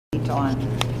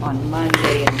on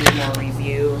Monday and do more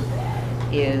review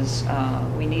is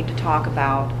we need to talk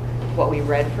about what we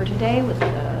read for today with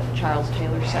Charles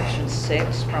Taylor section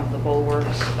 6 from the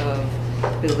Bulwarks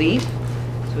of Belief.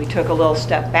 So we took a little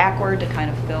step backward to kind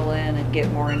of fill in and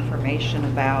get more information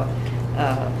about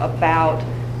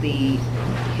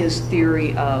his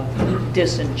theory of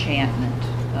disenchantment,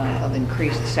 of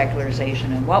increased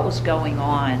secularization, and what was going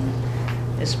on,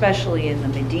 especially in the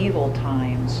medieval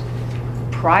times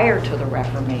prior to the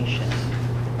Reformation,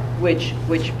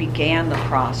 which began the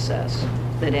process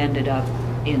that ended up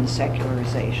in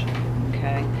secularization.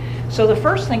 Okay, so the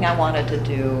first thing I wanted to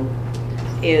do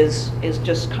is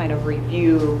just kind of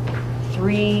review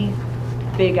three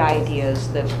big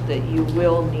ideas that you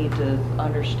will need to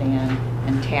understand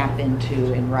and tap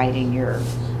into in writing your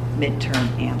midterm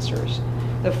answers.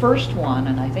 The first one,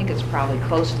 and I think it's probably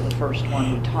close to the first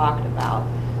one we talked about,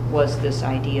 was this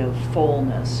idea of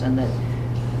fullness, and that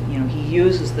he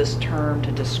uses this term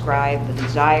to describe the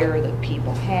desire that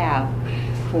people have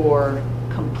for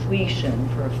completion,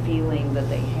 for a feeling that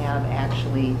they have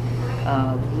actually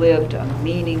lived a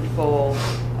meaningful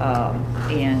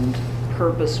and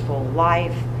purposeful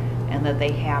life, and that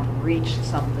they have reached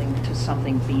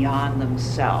something beyond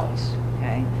themselves.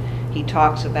 Okay, he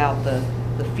talks about the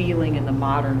feeling in the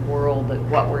modern world that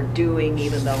what we're doing,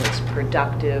 even though it's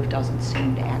productive, doesn't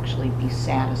seem to actually be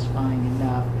satisfying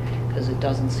enough, because it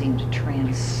doesn't seem to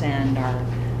transcend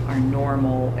our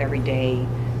normal everyday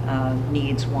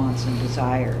needs, wants, and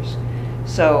desires.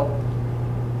 So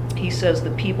he says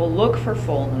that people look for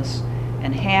fullness,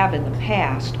 and have in the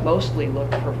past mostly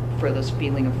looked for this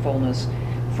feeling of fullness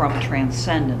from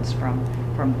transcendence,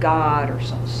 from God or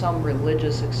some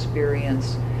religious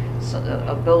experience,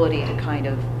 ability to kind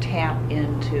of tap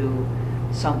into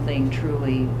something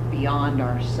truly beyond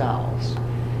ourselves.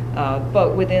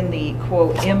 But within the,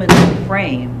 quote, immanent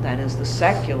frame, that is the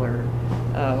secular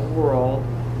world,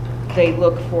 they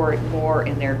look for it more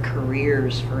in their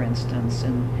careers, for instance,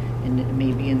 and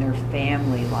maybe in their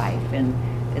family life, and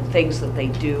things that they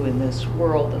do in this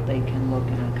world that they can look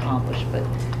and accomplish.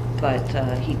 But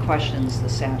he questions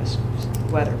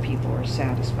whether people are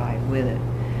satisfied with it.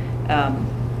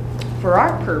 For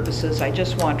our purposes, I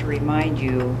just want to remind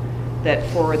you that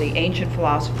for the ancient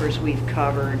philosophers we've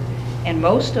covered, and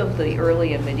most of the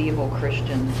early and medieval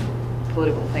Christian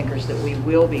political thinkers that we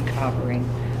will be covering,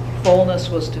 fullness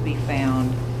was to be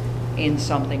found in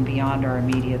something beyond our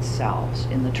immediate selves,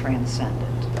 in the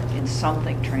transcendent, in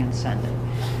something transcendent.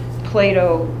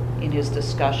 Plato, in his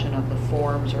discussion of the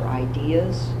forms or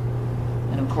ideas,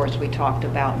 and of course we talked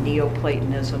about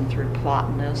Neoplatonism through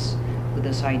Plotinus, with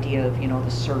this idea of,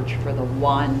 the search for the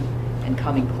one and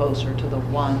coming closer to the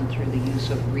one through the use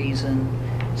of reason,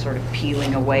 sort of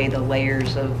peeling away the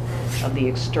layers of the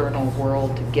external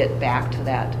world to get back to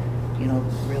that,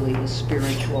 really the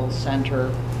spiritual center.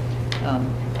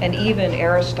 And even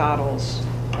Aristotle's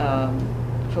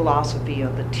philosophy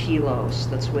of the telos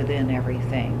that's within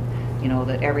everything,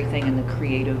 that everything in the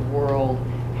creative world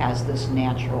has this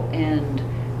natural end,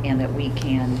 and that we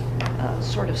can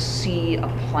sort of see a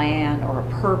plan or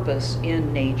a purpose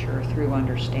in nature through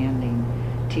understanding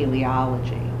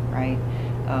teleology, right?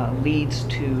 Leads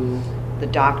to the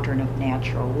doctrine of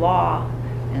natural law,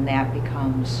 and that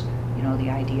becomes, the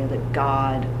idea that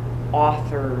God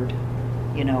authored,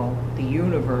 the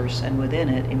universe, and within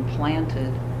it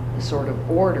implanted the sort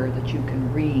of order that you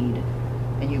can read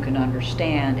and you can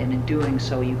understand, and in doing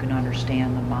so you can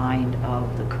understand the mind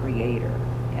of the Creator,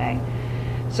 okay?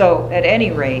 So at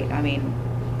any rate,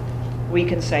 we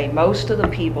can say most of the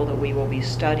people that we will be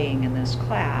studying in this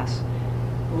class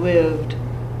lived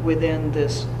within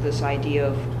this idea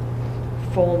of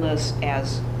fullness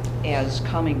as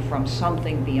coming from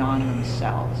something beyond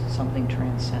themselves, something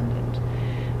transcendent.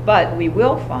 But we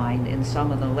will find in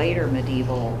some of the later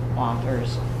medieval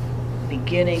authors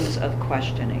beginnings of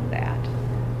questioning that.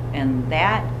 And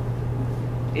that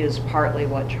is partly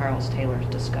what Charles Taylor is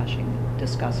discussing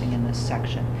in this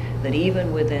section, that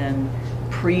even within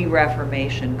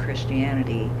pre-Reformation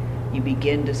Christianity, you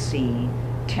begin to see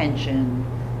tension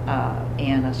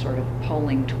and a sort of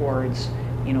pulling towards,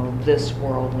 this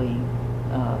worldly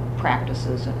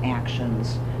practices and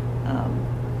actions,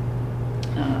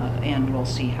 and we'll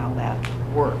see how that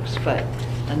works. But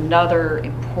another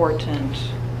important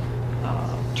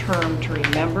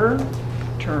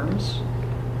terms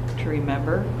to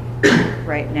remember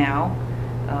right now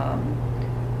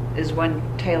is when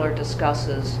Taylor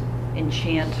discusses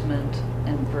enchantment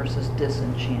and versus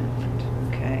disenchantment.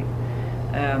 Okay,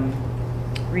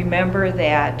 remember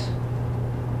that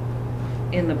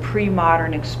in the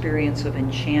pre-modern experience of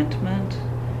enchantment,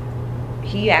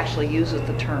 he actually uses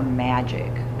the term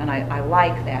magic, and I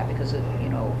like that because it, you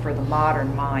know, for the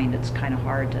modern mind, it's kind of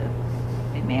hard to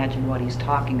imagine what he's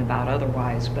talking about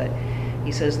otherwise. But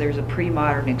he says there's a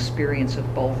pre-modern experience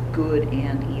of both good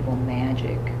and evil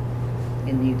magic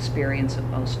in the experience of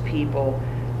most people.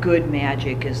 Good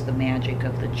magic is the magic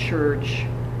of the church,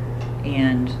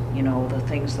 and you know, the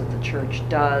things that the church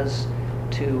does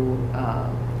to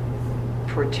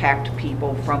protect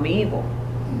people from evil.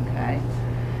 Okay,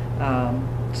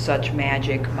 such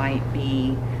magic might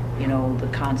be, you know, the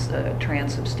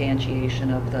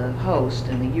transubstantiation of the host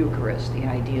in the Eucharist, the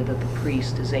idea that the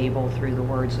priest is able, through the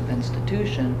words of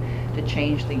institution, to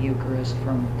change the Eucharist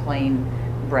from plain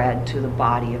bread to the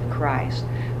body of Christ.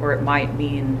 Or it might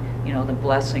mean, you know, the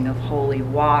blessing of holy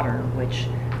water, which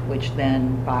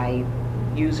then by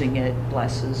using it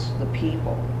blesses the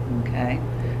people. Okay,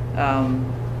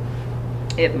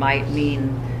 it might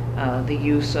mean the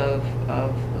use of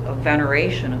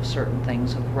veneration of certain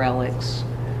things, of relics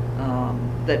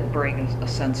that bring a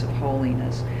sense of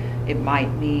holiness. It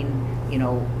might mean, you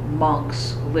know,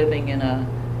 monks living in a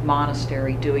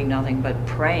monastery doing nothing but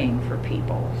praying for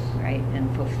people, right,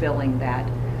 and fulfilling that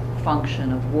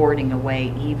function of warding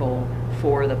away evil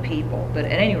for the people. But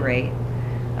at any rate,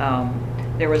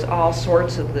 there was all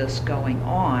sorts of this going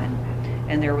on,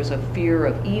 and there was a fear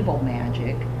of evil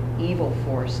magic, evil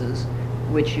forces,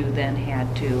 which you then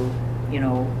had to, you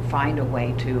know, find a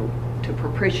way to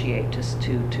propitiate,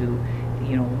 to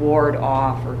you know, ward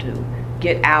off or to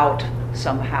get out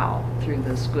somehow through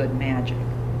this good magic.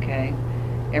 Okay,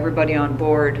 everybody on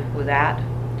board with that?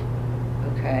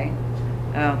 Okay.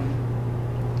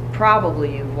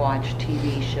 Probably you've watched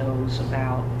TV shows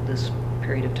about this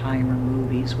period of time, or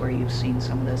movies where you've seen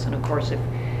some of this. And of course,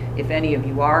 if any of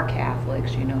you are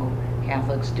Catholics, you know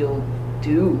Catholics still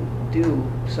do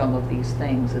some of these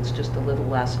things. It's just a little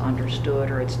less understood,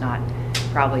 or it's not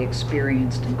probably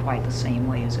experienced in quite the same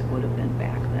way as it would have been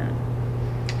back then.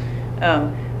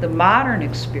 The modern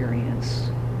experience,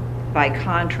 by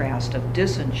contrast, of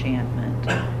disenchantment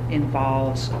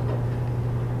involves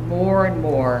more and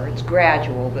more, it's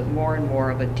gradual, but more and more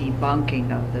of a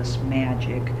debunking of this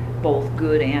magic, both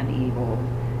good and evil,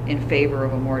 in favor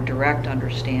of a more direct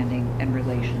understanding and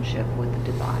relationship with the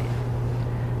divine.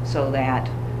 So that,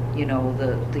 you know,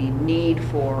 the need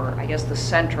for, I guess the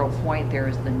central point there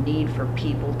is the need for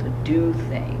people to do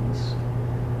things,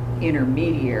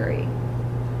 intermediary,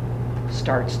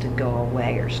 starts to go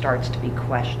away or starts to be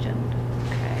questioned.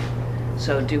 Okay,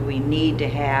 so do we need to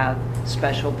have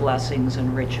special blessings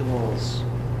and rituals?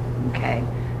 Okay,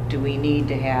 do we need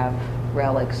to have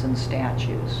relics and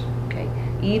statues? Okay,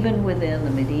 even within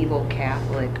the medieval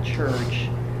Catholic Church,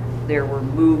 there were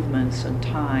movements and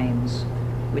times,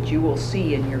 which you will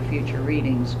see in your future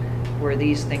readings, where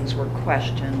these things were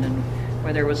questioned, and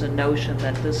where there was a notion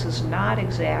that this is not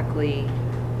exactly,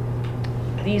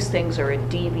 these things are a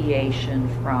deviation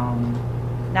from,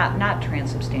 not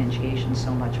transubstantiation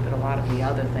so much, but a lot of the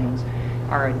other things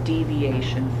are a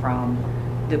deviation from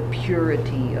the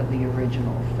purity of the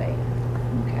original faith,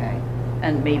 okay?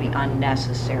 And maybe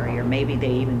unnecessary, or maybe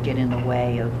they even get in the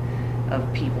way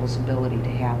of people's ability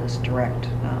to have this direct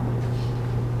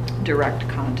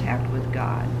contact with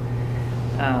God.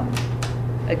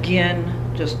 Again,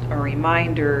 just a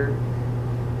reminder,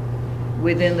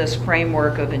 within this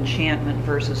framework of enchantment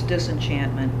versus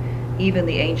disenchantment, even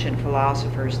the ancient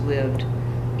philosophers lived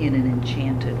in an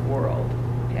enchanted world.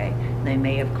 Okay, they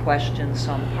may have questioned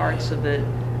some parts of it,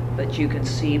 but you can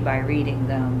see by reading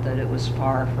them that it was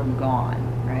far from gone,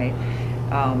 right?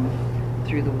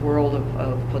 Through the world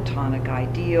of Platonic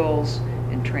ideals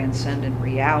and transcendent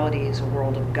realities, a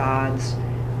world of gods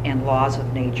and laws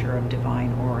of nature of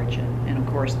divine origin. And of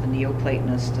course, the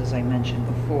Neoplatonists, as I mentioned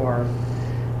before,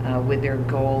 with their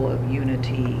goal of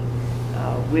unity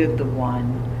with the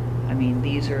One. I mean,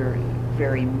 these are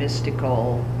very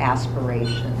mystical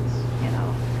aspirations, you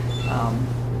know.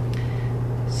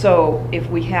 So if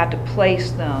we had to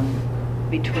place them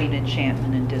between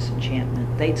enchantment and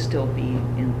disenchantment, they'd still be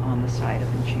on the side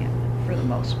of enchantment for the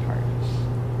most part.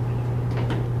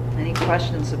 Any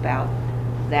questions about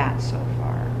that so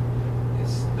far?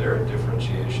 Is there a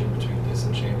differentiation between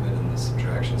disenchantment and the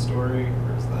subtraction story,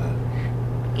 or is that?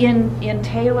 In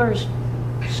Taylor's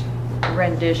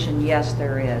rendition, yes,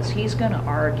 there is. He's going to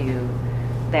argue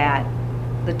that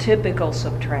the typical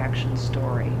subtraction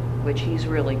story, which he's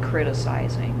really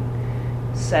criticizing,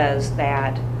 says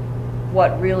that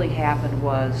what really happened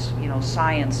was, you know,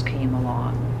 science came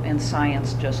along, and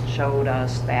science just showed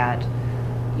us that,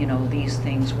 you know, these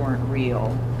things weren't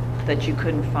real, that you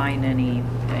couldn't find any,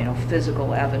 you know,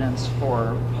 physical evidence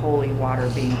for holy water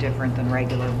being different than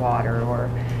regular water, or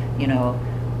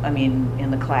I mean,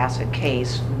 in the classic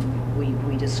case,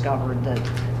 we discovered that,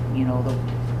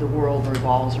 the world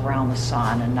revolves around the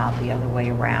sun and not the other way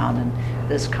around, and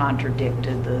this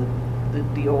contradicted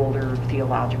the older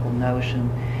theological notion.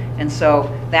 And so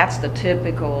that's the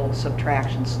typical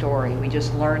subtraction story. We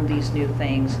just learned these new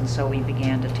things, and so we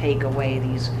began to take away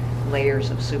these layers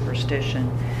of superstition.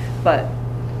 But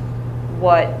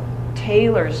what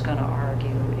Taylor's going to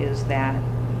argue is that,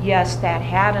 yes, that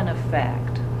had an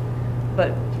effect,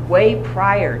 but way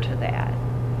prior to that,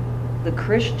 the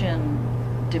Christian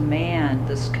demand,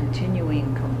 this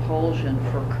continuing compulsion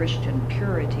for Christian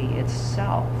purity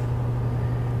itself,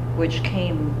 which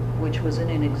was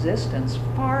in existence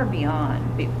far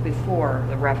beyond, before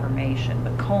the Reformation,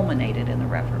 but culminated in the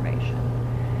Reformation.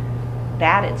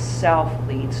 That itself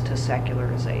leads to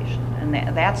secularization, and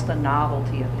that's the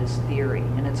novelty of this theory.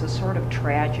 And it's a sort of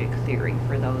tragic theory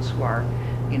for those who are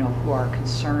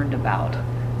concerned about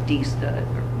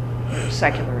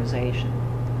secularization.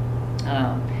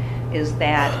 Is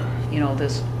that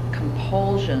this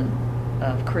compulsion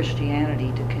of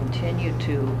Christianity to continue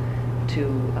to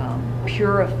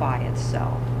purify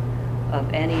itself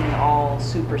of any and all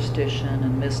superstition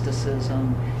and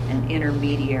mysticism and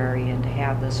intermediary, and to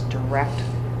have this direct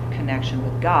connection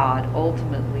with God,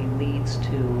 ultimately leads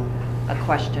to a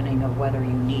questioning of whether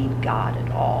you need God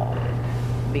at all.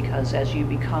 Because as you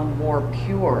become more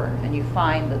pure, and you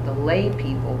find that the lay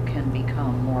people can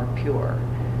become more pure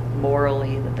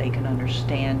morally, that they can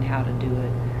understand how to do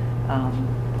it,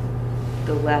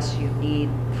 the less you need,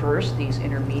 first, these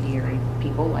intermediary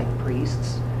people like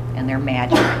priests and their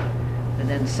magic. And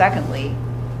then secondly,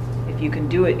 if you can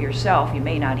do it yourself, you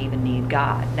may not even need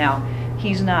God. Now,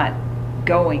 he's not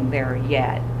going there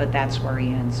yet, but that's where he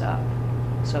ends up.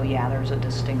 So yeah, there's a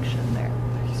distinction there.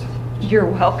 You're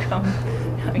welcome.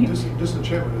 I mean,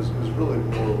 disenchantment is really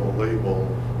more of a label.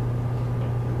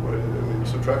 I mean,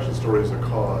 subtraction story is a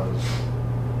cause,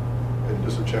 and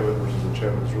disenchantment versus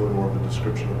enchantment is really more of a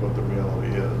description of what the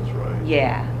reality is, right?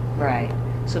 Yeah, right.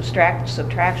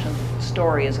 Subtraction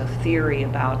story is a theory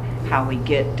about how we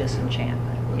get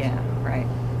disenchantment. Yeah, right.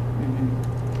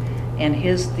 Mm-hmm. And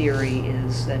his theory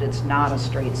is that it's not a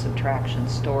straight subtraction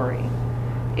story.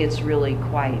 It's really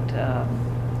quite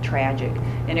tragic.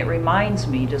 And it reminds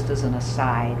me, just as an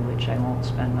aside, which I won't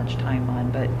spend much time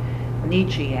on, but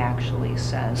Nietzsche actually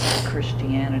says that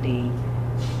Christianity,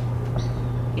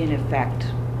 in effect,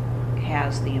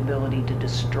 has the ability to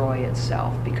destroy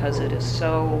itself, because it is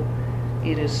so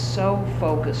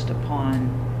focused upon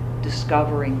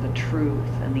discovering the truth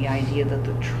and the idea that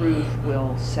the truth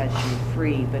will set you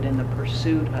free. But in the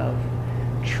pursuit of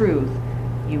truth,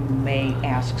 you may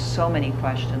ask so many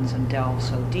questions and delve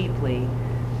so deeply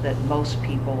that most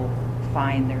people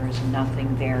find there is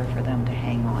nothing there for them to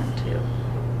hang on to.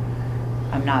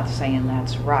 I'm not saying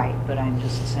that's right, but I'm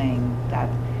just saying that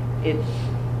it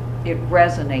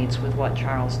resonates with what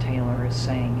Charles Taylor is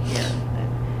saying here, that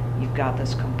you've got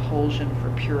this compulsion for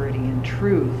purity and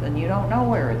truth, and you don't know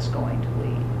where it's going to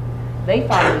lead. They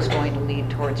thought it was going to lead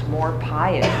towards more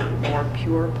piety, more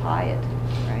pure piety,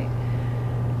 right?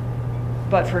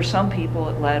 But for some people,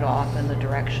 it led off in the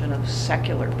direction of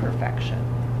secular perfection,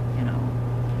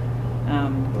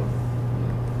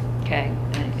 Okay,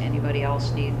 anybody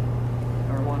else need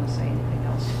or want to say anything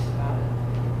else about it?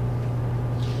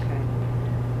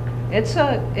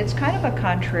 Okay. It's kind of a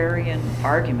contrarian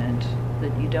argument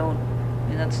that you don't,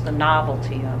 and that's the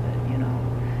novelty of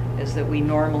it, is that we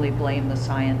normally blame the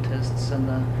scientists and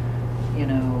the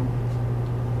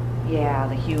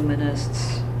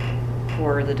humanists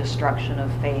for the destruction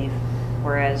of faith,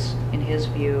 whereas in his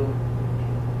view,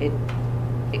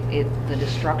 the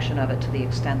destruction of it, to the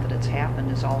extent that it's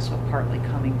happened, is also partly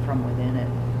coming from within it,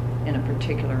 in a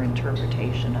particular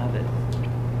interpretation of it.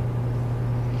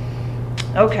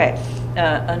 Okay,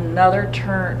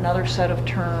 another set of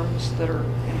terms that are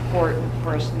important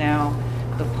for us now: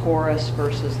 the porous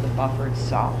versus the buffered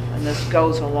self, and this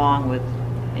goes along with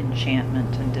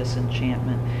enchantment and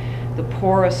disenchantment. The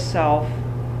porous self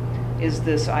is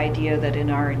this idea that in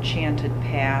our enchanted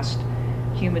past,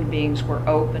 human beings were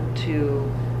open to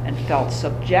and felt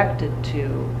subjected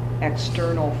to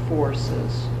external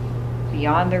forces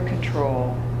beyond their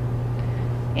control,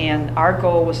 and our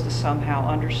goal was to somehow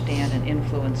understand and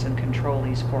influence and control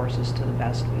these forces to the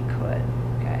best we could.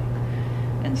 Okay,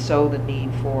 and so the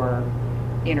need for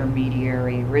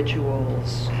intermediary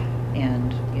rituals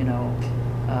and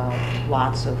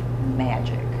lots of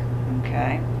magic.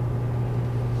 Okay,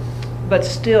 but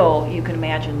still, you can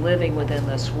imagine living within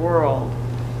this world.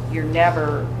 You're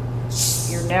never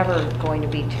going to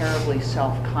be terribly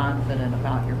self-confident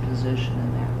about your position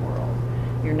in that world.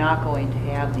 you're not going to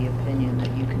have the opinion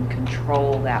that you can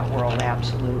control that world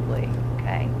absolutely,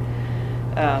 okay?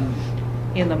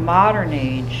 In the modern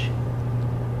age,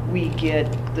 we get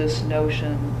this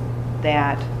notion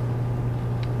that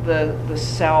the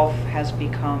self has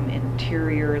become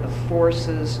interior. The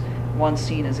forces once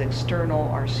seen as external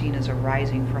are seen as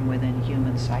arising from within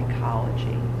human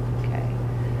psychology, okay?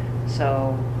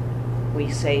 So we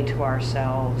say to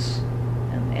ourselves,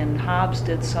 and Hobbes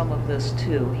did some of this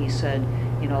too. He said,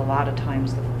 you know, a lot of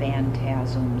times the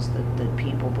phantasms that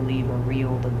people believe are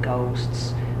real, the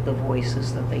ghosts, the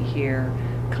voices that they hear,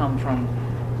 come from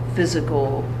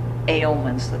physical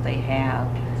ailments that they have.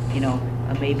 You know,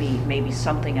 maybe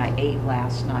something I ate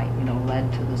last night, you know,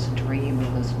 led to this dream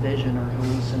or this vision or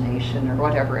hallucination or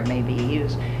whatever it may be.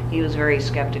 He was very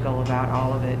skeptical about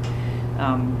all of it.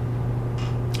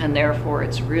 And therefore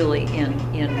it's really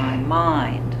in my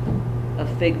mind, a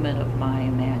figment of my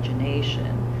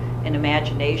imagination. And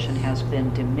imagination has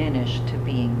been diminished to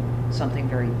being something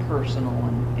very personal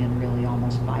and really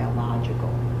almost biological.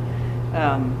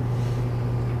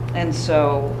 And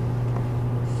so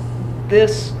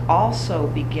this also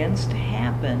begins to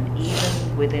happen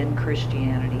even within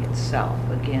Christianity itself.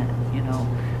 Again, you know,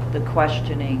 the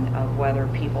questioning of whether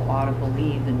people ought to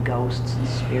believe in ghosts and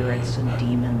spirits and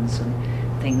demons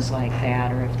and things like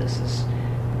that, or if this is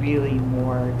really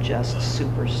more just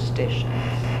superstition,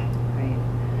 right?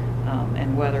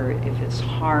 And whether if it's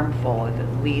harmful, if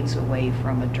it leads away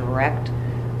from a direct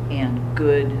and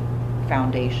good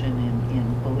foundation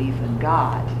in belief in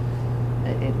God,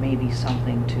 it may be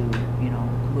something to, you know,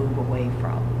 move away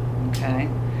from, okay?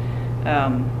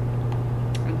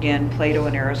 Again, Plato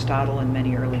and Aristotle and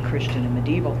many early Christian and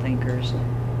medieval thinkers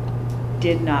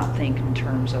did not think in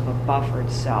terms of a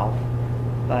buffered self,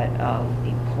 but of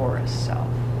a porous self.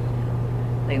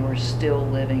 They were still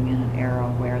living in an era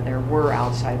where there were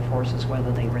outside forces,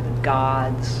 whether they were the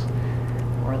gods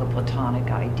or the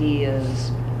Platonic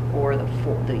ideas or the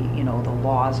you know, the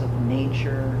laws of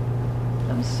nature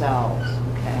themselves,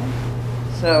 okay?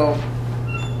 So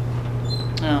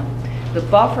the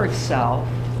buffered self,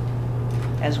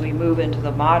 as we move into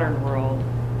the modern world,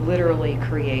 literally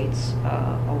creates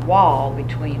a wall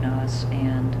between us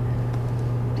and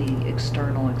the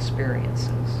external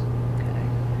experiences, okay?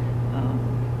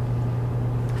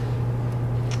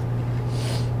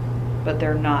 But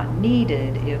they're not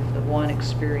needed if the one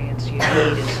experience you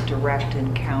need is direct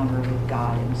encounter with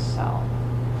God himself.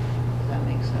 Does that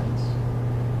make sense?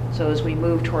 So as we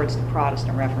move towards the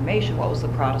Protestant Reformation, what was the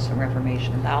Protestant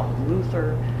Reformation about?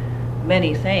 Luther,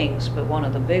 many things, but one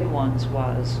of the big ones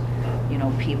was, you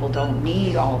know, people don't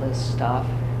need all this stuff.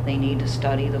 They need to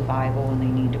study the Bible, and they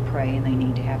need to pray, and they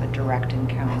need to have a direct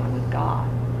encounter with God,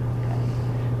 okay?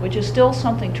 Which is still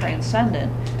something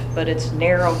transcendent, but it's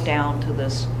narrowed down to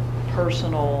this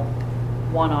personal,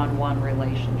 one-on-one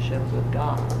relationship with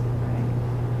God, right?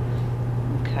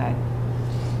 Okay.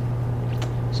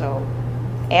 So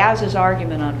as his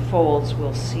argument unfolds,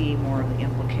 we'll see more of the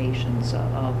implications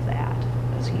of that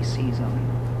as he sees them.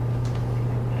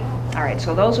 All right,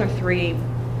 so those are three,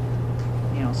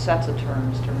 you know, sets of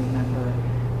terms to remember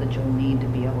that you'll need to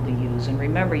be able to use. And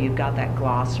remember, you've got that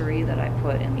glossary that I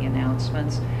put in the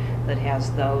announcements that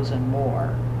has those and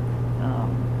more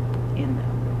in them.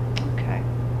 Okay,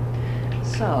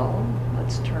 so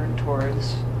let's turn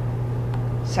towards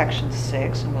section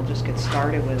 6, and we'll just get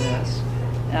started with this.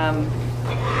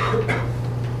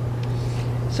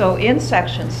 So in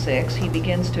section 6, he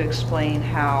begins to explain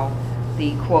how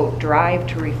the, quote, drive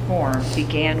to reform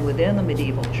began within the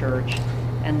medieval church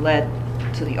and led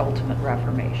to the ultimate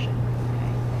Reformation.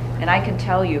 Okay? And I can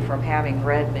tell you from having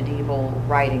read medieval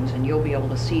writings, and you'll be able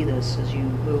to see this as you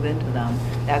move into them,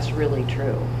 that's really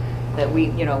true. That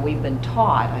we've been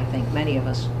taught, I think many of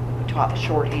us were taught the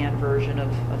shorthand version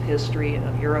of history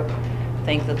of Europe,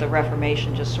 think that the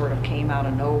Reformation just sort of came out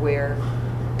of nowhere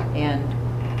and,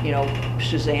 you know,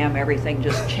 Shazam, everything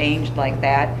just changed like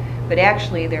that. But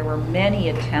actually there were many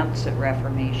attempts at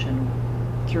Reformation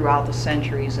throughout the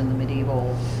centuries in the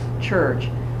medieval church,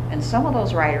 and some of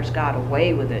those writers got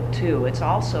away with it too. It's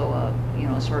also a, you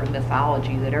know, sort of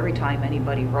mythology that every time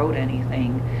anybody wrote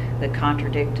anything that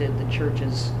contradicted the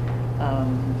church's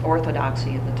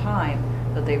orthodoxy at the time,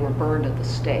 that they were burned at the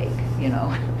stake, you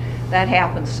know. That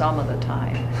happened some of the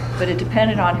time, but it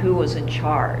depended on who was in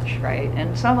charge, right?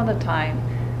 And some of the time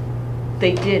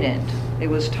they didn't. It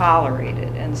was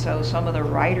tolerated. And so some of the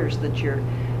writers that your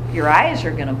eyes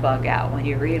are going to bug out when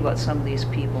you read what some of these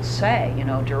people say, you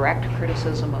know, direct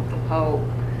criticism of the Pope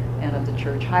and of the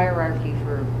church hierarchy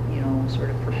for, you know, sort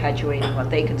of perpetuating what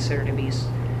they consider to be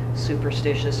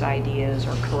superstitious ideas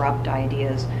or corrupt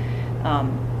ideas.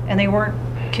 And they weren't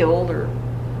killed or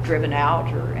driven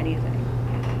out or anything.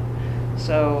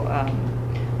 So,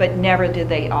 but never did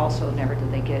they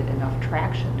get enough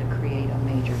traction to create a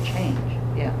major change.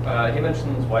 Yeah. He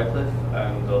mentions Wycliffe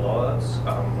and the laws.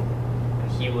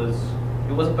 He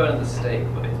wasn't burned at the stake,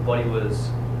 but his body was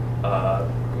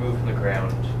removed from the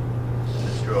ground and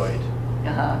destroyed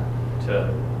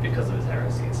because of his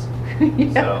heresies.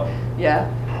 Yeah. So,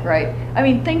 yeah, right. I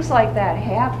mean, things like that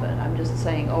happen. I'm just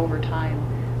saying over time,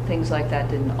 things like that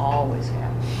didn't always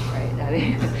happen, right? I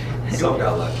mean, Some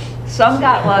got lucky. Some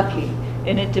got lucky,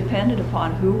 and it depended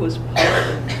upon who was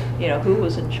who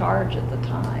was in charge at the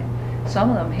time. Some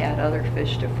of them had other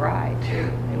fish to fry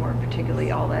too. They weren't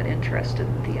particularly all that interested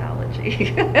in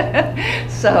theology.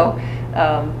 So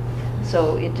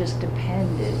it just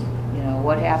depended. You know,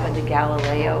 what happened to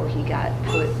Galileo? He got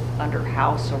put under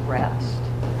house arrest.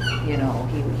 You know,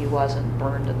 he wasn't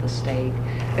burned at the stake.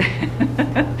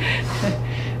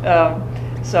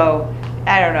 So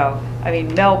I don't know. I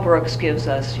mean, Mel Brooks gives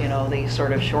us, the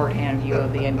sort of shorthand view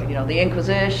of the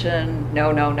Inquisition. No.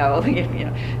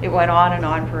 It went on and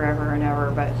on forever and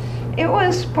ever, but it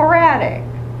was sporadic,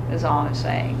 is all I'm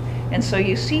saying. And so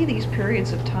you see these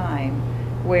periods of time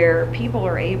where people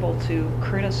are able to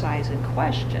criticize and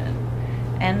question,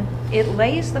 and it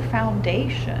lays the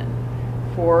foundation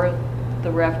for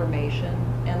the Reformation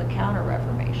and the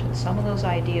Counter-Reformation. Some of those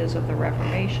ideas of the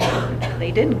Reformation, they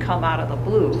didn't come out of the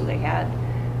blue. They had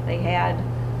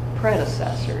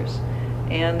predecessors.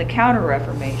 And the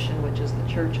Counter-Reformation, which is the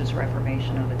Church's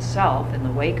reformation of itself in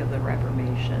the wake of the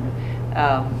Reformation,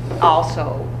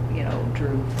 also,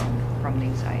 drew from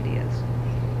these ideas.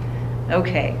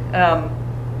 Okay.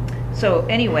 So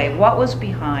anyway, what was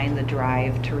behind the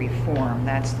drive to reform?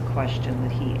 That's the question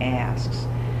that he asks.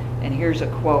 And here's a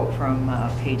quote from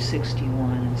page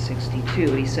 61 and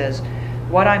 62. He says,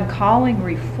 "What I'm calling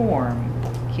reform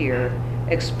here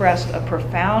expressed a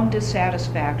profound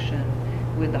dissatisfaction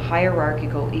with the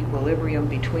hierarchical equilibrium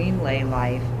between lay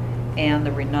life and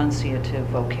the renunciative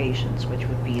vocations," which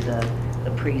would be the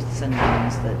priests and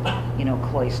nuns that,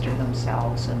 cloister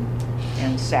themselves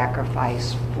and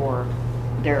sacrifice for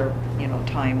their,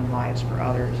 time and lives for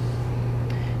others.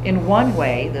 In one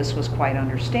way, this was quite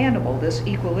understandable. This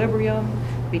equilibrium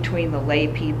between the lay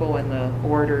people and the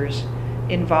orders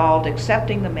involved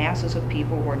accepting the masses of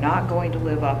people were not going to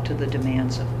live up to the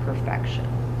demands of perfection.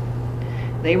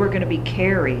 They were going to be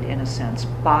carried, in a sense,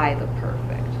 by the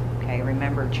perfect. Okay,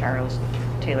 remember Charles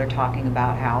Taylor talking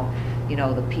about how,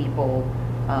 the people,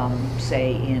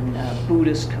 say in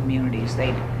Buddhist communities,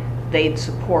 they'd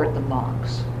support the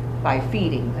monks by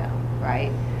feeding them,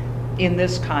 right? In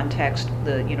this context,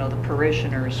 the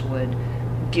parishioners would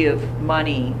give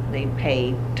money, they'd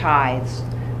pay tithes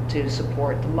to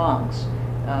support the monks.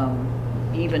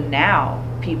 Even now,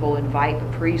 people invite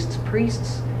the priests.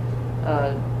 Priests,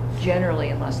 generally,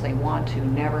 unless they want to,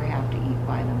 never have to eat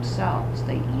by themselves.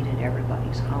 They eat at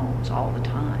everybody's homes all the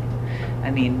time.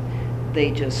 I mean,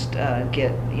 they just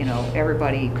get,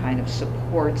 everybody kind of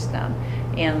supports them.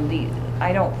 And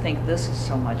I don't think this is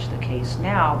so much the case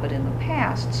now, but in the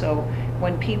past. So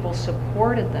when people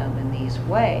supported them in these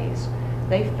ways,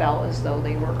 they felt as though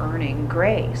they were earning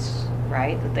grace,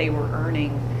 right? That they were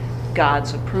earning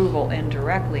God's approval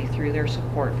indirectly through their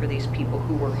support for these people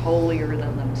who were holier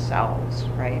than themselves,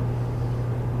 right?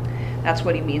 That's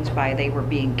what he means by they were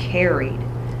being carried,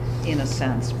 in a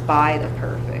sense, by the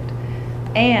perfect.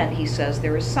 And he says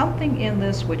there is something in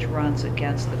this which runs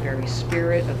against the very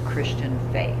spirit of Christian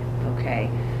faith, okay?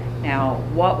 Now,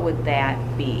 what would that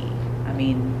be? I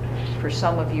mean, for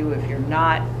some of you, if you're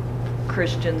not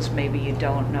Christians, maybe you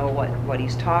don't know what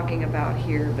he's talking about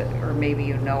here, or maybe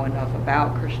you know enough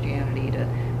about Christianity to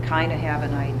kind of have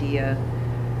an idea.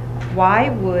 Why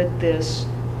would this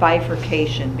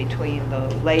bifurcation between the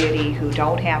laity who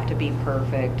don't have to be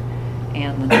perfect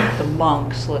and the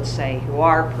monks, let's say, who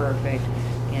are perfect,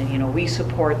 and we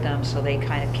support them so they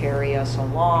kind of carry us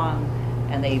along,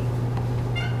 and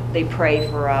they pray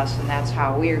for us, and that's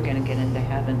how we're going to get into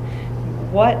heaven.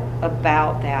 What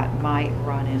about that might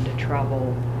run into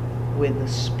trouble with the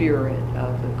spirit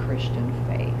of the Christian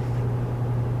faith?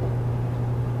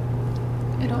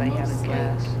 Anybody have a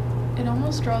guess? It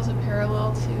almost draws a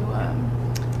parallel to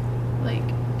like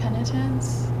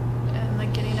penitence and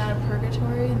like getting out of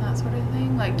purgatory and that sort of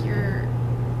thing. Like you're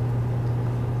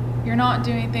not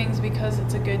doing things because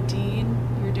it's a good deed.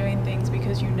 You're doing things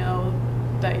because you know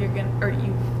that you're gonna, or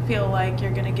you feel like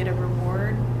you're gonna get a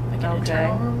reward, like an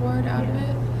eternal reward out of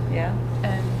it. Yeah.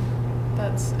 And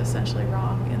that's essentially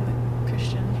wrong in the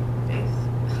Christian faith.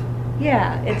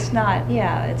 Yeah, it's not.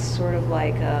 Yeah, it's sort of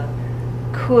like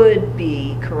could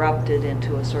be corrupted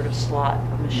into a sort of slot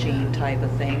machine type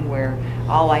of thing where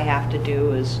all I have to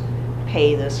do is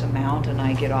pay this amount and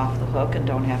I get off the hook and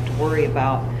don't have to worry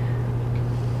about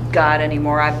God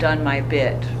anymore. I've done my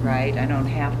bit, right? I don't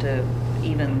have to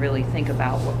even really think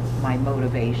about what my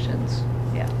motivations.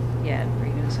 Yeah, were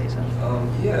you gonna say something?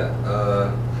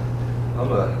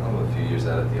 I'm a few years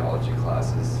out of theology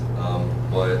classes,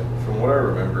 but from what I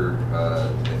remember,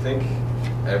 I think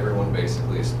everyone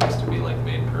basically is supposed to be like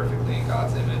made perfectly in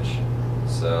God's image.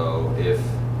 So if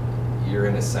you're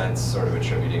in a sense sort of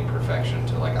attributing perfection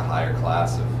to like a higher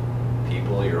class of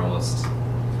people, you're almost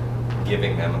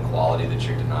giving them a quality that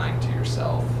you're denying to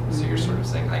yourself. So you're sort of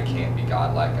saying, I can't be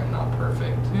godlike, I'm not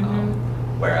perfect.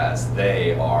 Whereas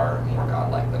they are more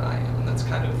godlike than I am. And that's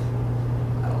kind of,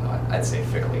 I don't know, I'd say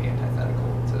fairly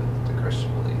antithetical to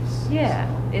Christian beliefs. Yeah,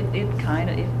 it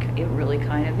really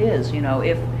kind of is. You know,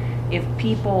 if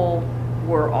people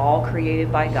were all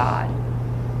created by God,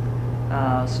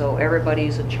 so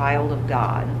everybody's a child of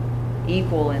God,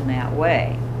 equal in that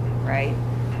way, right?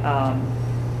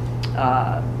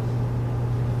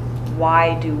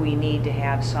 Why do we need to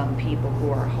have some people who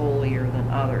are holier than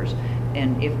others?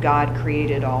 And if God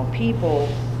created all people,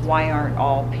 why aren't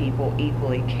all people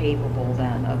equally capable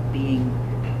then of being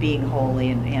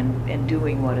holy and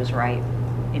doing what is right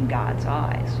in God's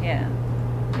eyes? Yeah.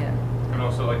 And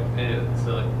also,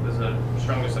 there's a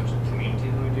stronger sense of community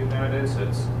than we do nowadays. So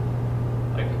it's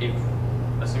like if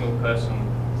a single person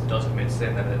does commit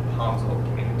sin, then it harms the whole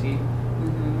community.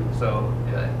 So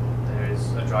there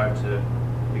is a drive to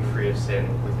be free of sin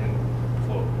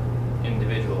for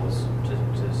individuals to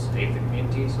save the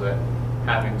community. So that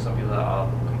having some people that are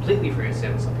completely free of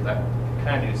sin, some people that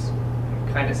kind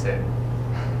of sin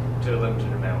to a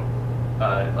limited amount,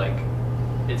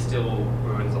 it still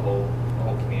ruins the whole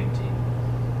community.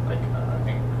 I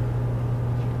think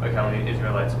like how the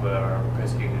Israelites were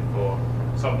persecuted for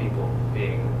some people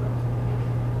being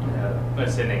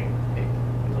sinning,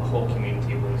 the whole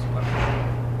community was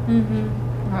punished.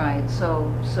 Right.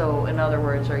 So in other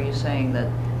words, are you saying that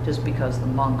just because the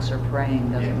monks are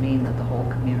praying doesn't mean that the whole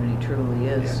community truly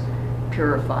is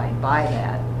purified by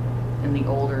that? And the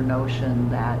older notion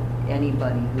that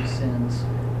anybody who sins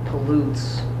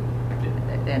pollutes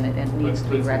and it needs to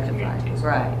be rectified.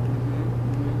 Right.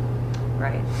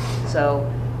 Right.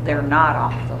 So they're not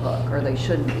off the hook, or they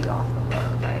shouldn't be off the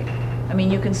hook, right? I mean,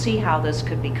 you can see how this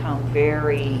could become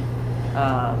very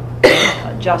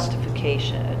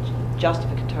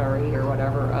justificatory or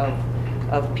whatever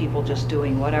of people just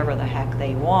doing whatever the heck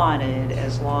they wanted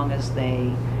as long as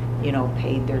they,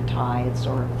 paid their tithes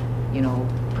or,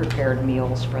 prepared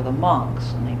meals for the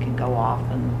monks, and they could go off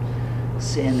and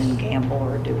sin and gamble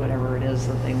or do whatever it is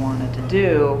that they wanted to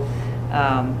do,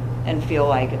 and feel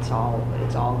like it's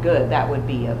all good. That would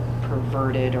be a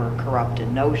perverted or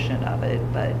corrupted notion of it,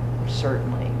 but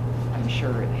certainly I'm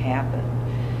sure it happened.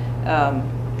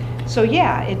 So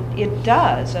yeah, it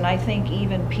does, and I think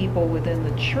even people within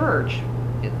the church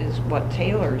is what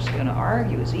Taylor's going to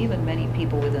argue, is even many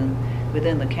people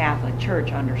within the Catholic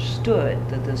Church understood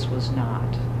that this was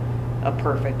not a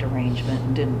perfect arrangement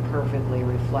and didn't perfectly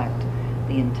reflect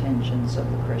the intentions of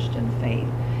the Christian faith.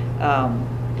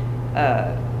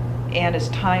 And as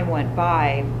time went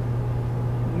by,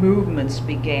 movements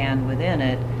began within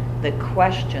it that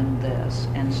questioned this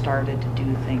and started to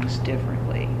do things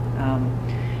differently.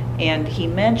 And he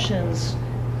mentions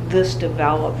this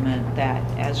development that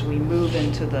as we move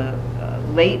into the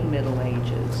late Middle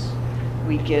Ages,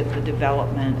 we get the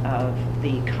development of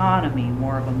the economy,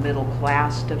 more of a middle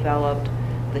class developed,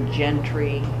 the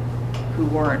gentry who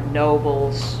weren't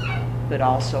nobles but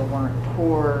also weren't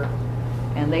poor,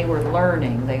 and they were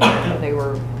learning, they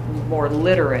were more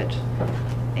literate,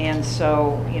 and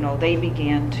so they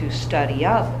began to study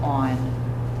up on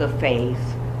the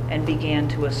faith and began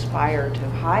to aspire to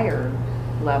higher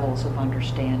levels of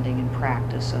understanding and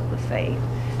practice of the faith,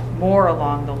 more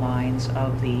along the lines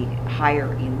of the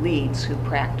higher elites who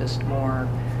practiced more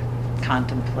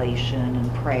contemplation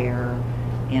and prayer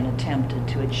and attempted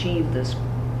to achieve this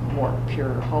more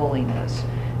pure holiness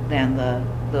than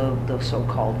the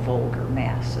so-called vulgar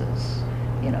masses,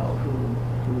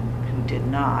 who did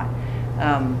not.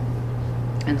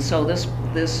 And so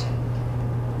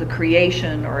the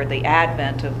creation or the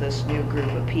advent of this new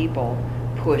group of people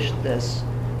pushed this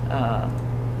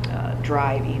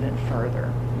drive even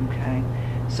further. Okay,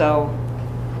 so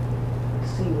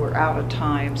see, we're out of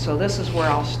time. So this is where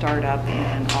I'll start up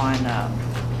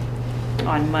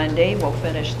on Monday. We'll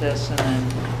finish this, and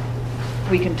then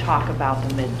we can talk about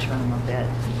the midterm a bit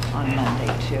on Monday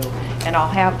too. And I'll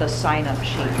have the sign-up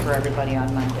sheet for everybody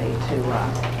on Monday to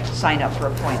sign up for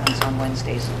appointments on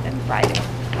Wednesdays and Friday.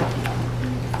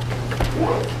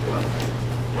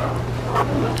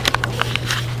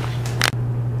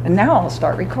 And now I'll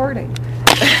start recording.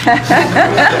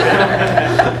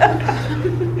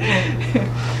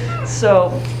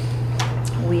 So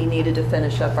we needed to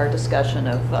finish up our discussion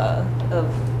of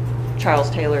Charles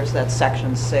Taylor's, that's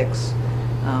section 6,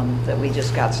 that we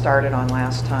just got started on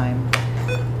last time.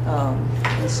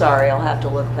 And sorry, I'll have to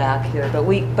look back here,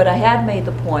 but I had made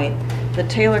the point that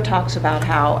Taylor talks about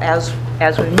how as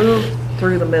we move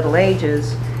through the Middle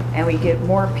Ages and we get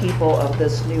more people of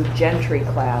this new gentry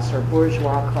class or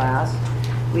bourgeois class,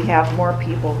 we have more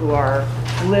people who are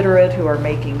literate, who are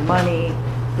making money,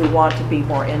 who want to be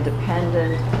more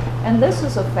independent. And this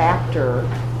is a factor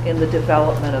in the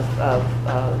development of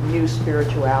new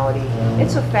spirituality.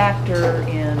 It's a factor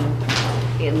in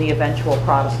the eventual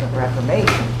Protestant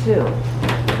Reformation too,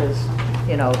 because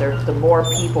there's the more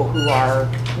people who are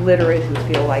literate, who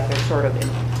feel like they're sort of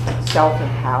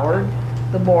self-empowered,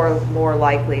 the more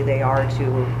likely they are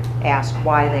to ask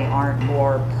why they aren't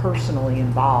more personally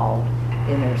involved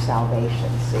in their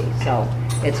salvation. See, so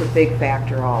it's a big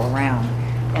factor all around.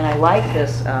 And I like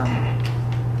this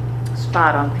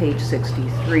spot on page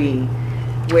 63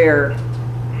 where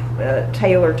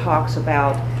Taylor talks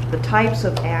about the types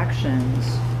of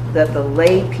actions that the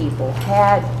lay people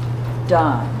had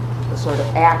done, the sort of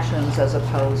actions as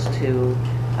opposed to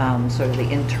sort of the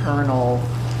internal,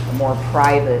 more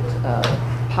private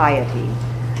piety.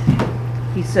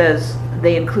 He says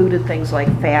they included things like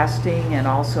fasting and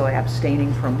also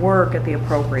abstaining from work at the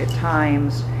appropriate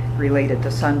times related to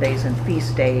Sundays and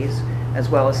feast days, as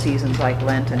well as seasons like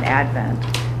Lent and Advent.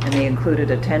 And they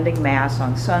included attending Mass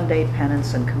on Sunday,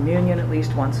 penance and communion at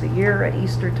least once a year at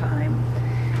Easter time.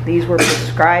 These were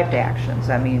prescribed actions.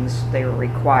 That means they were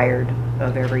required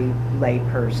of every lay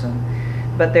person.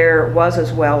 But there was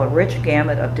as well a rich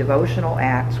gamut of devotional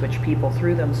acts which people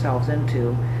threw themselves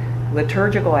into.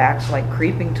 Liturgical acts like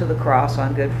creeping to the cross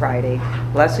on Good Friday,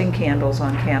 blessing candles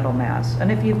on Candlemas.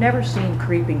 And if you've never seen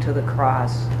creeping to the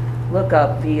cross, look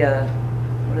up via,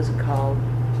 what is it called?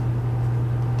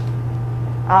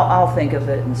 I'll think of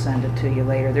it and send it to you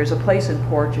later. There's a place in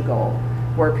Portugal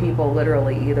where people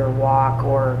literally either walk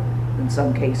or in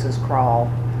some cases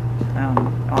crawl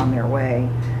on their way.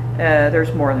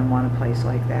 There's more than one place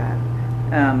like that.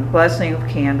 Blessing of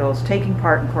candles, taking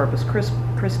part in Corpus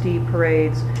Christi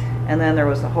parades, and then there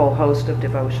was the whole host of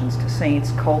devotions to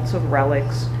saints, cults of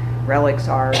relics. Relics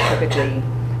are typically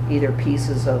either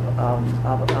pieces of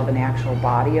an actual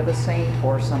body of a saint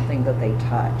or something that they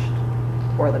touched,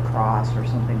 or the cross or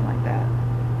something like that.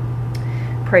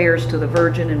 Prayers to the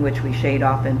Virgin, in which we shade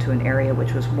off into an area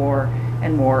which was more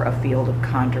and more a field of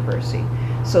controversy.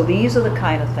 So these are the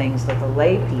kind of things that the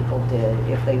lay people did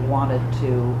if they wanted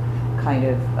to kind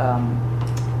of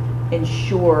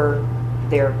ensure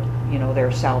their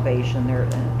salvation,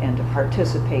 and to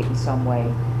participate in some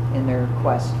way in their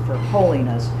quest for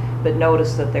holiness. But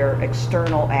notice that they're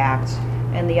external acts,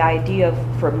 and the idea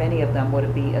for many of them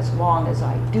would be, as long as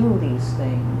I do these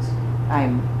things,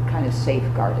 I'm kind of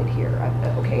safeguarded here. I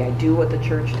do what the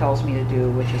church tells me to do,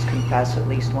 which is confess at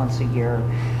least once a year,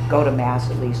 go to Mass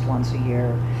at least once a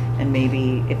year, and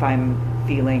maybe if I'm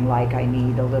feeling like I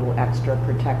need a little extra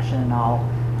protection, I'll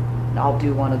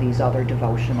do one of these other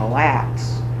devotional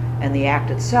acts. And the act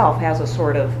itself has a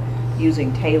sort of,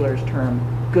 using Taylor's term,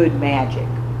 good magic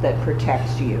that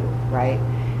protects you, right?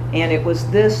 And it was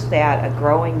this that a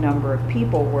growing number of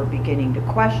people were beginning to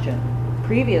question.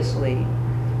 Previously,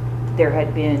 there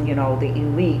had been, the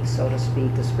elite, so to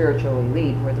speak, the spiritual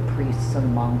elite, were the priests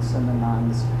and monks and the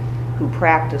nuns, who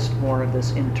practiced more of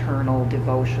this internal,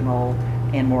 devotional,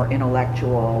 and more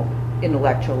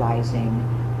intellectualizing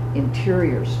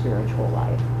interior spiritual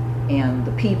life. And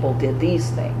the people did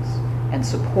these things and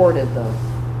supported the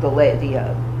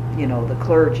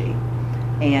clergy.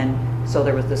 And so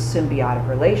there was this symbiotic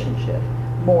relationship.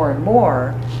 More and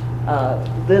more,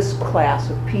 this class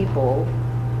of people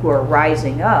who are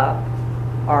rising up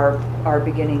are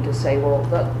beginning to say, well,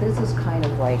 look, this is kind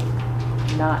of like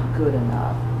not good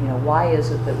enough. Why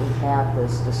is it that we have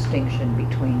this distinction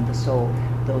between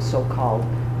those so-called,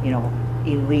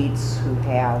 elites who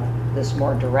have this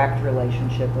more direct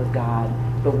relationship with God,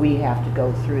 but we have to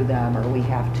go through them, or we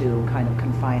have to kind of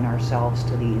confine ourselves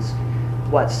to these,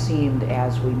 what seemed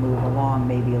as we move along,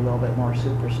 maybe a little bit more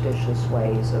superstitious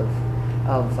ways of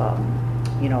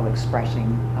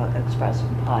expressing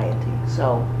piety.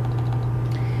 So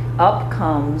up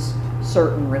comes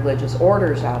certain religious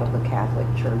orders out of the Catholic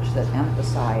Church that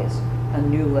emphasize a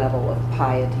new level of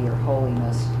piety or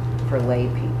holiness for lay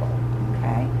people,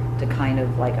 okay? To kind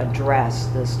of like address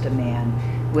this demand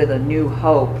with a new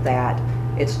hope that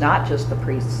it's not just the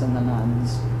priests and the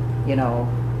nuns, you know,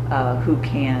 who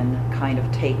can kind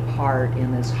of take part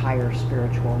in this higher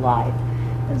spiritual life.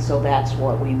 And so that's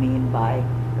what we mean by,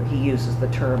 or he uses the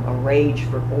term, a rage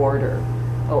for order,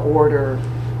 a order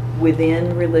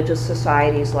within religious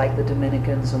societies like the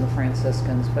Dominicans and the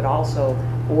Franciscans, but also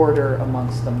order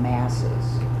amongst the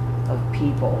masses of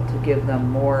people to give them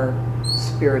more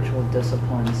spiritual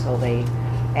discipline so they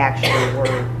actually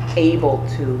were able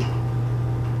to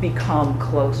become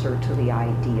closer to the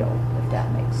ideal, if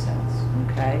that makes sense,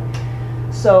 okay?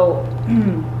 So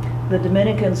the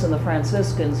Dominicans and the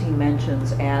Franciscans he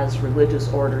mentions as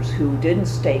religious orders who didn't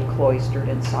stay cloistered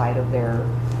inside of their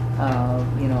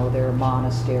their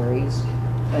monasteries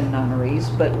and nunneries,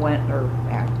 but went,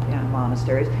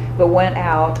 monasteries, but went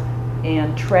out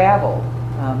and traveled.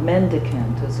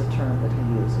 Mendicant is a term that he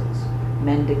uses.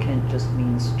 Mendicant just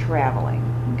means traveling,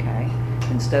 okay?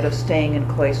 Instead of staying and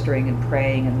cloistering and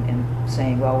praying and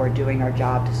saying, well, we're doing our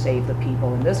job to save the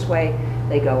people in this way,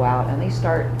 they go out and they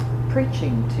start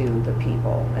preaching to the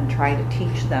people and trying to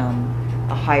teach them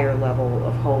a higher level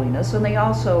of holiness. And they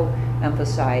also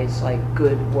emphasize like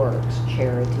good works,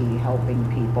 charity, helping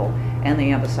people, and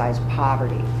they emphasize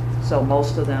poverty. So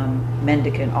most of them,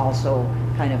 mendicant also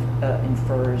kind of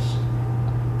infers,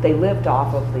 they lived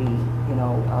off of the,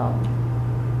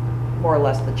 more or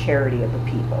less the charity of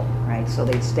the people, right? So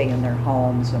they'd stay in their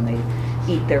homes and they'd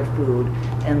eat their food,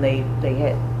 and they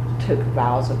took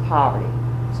vows of poverty.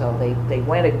 So they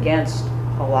went against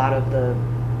a lot of the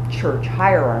church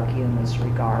hierarchy in this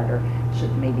regard, or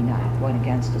should maybe not went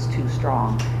against is too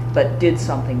strong, but did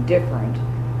something different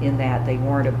in that they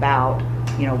weren't about,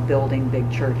 building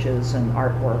big churches and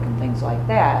artwork and things like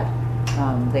that.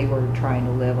 They were trying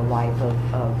to live a life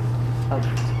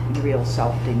of real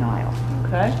self-denial,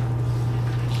 okay?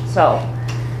 So,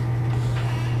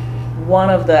 one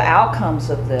of the outcomes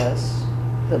of this,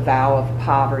 the vow of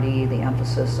poverty, the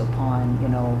emphasis upon,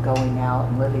 going out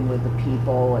and living with the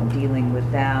people and dealing with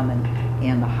them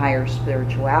and the higher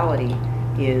spirituality,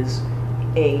 is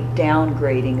a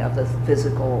downgrading of the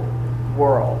physical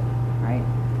world, right?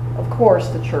 Of course,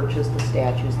 the churches, the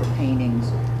statues, the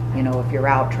paintings, if you're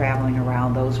out traveling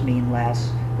around, those mean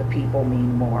less, the people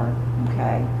mean more,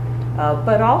 okay?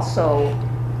 But also,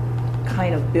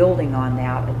 kind of building on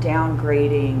that, a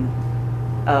downgrading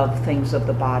of things of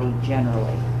the body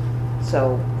generally.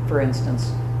 So, for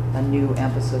instance, a new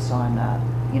emphasis on,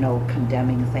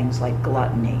 condemning things like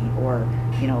gluttony or,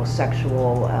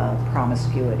 sexual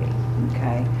promiscuity,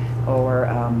 okay? Or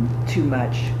too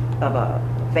much of a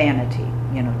vanity,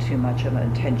 too much of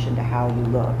an attention to how you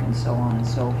look and so on and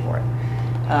so forth.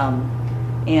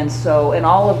 And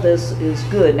all of this is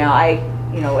good. Now,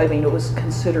 it was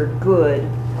considered good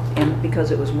and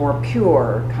because it was more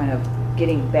pure, kind of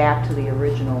getting back to the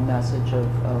original message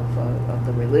of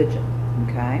the religion,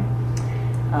 okay?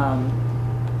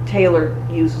 Taylor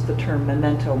uses the term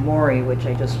memento mori, which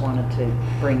I just wanted to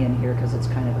bring in here because it's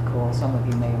kind of cool. Some of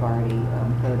you may have already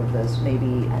heard of this.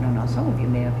 Maybe, I don't know, some of you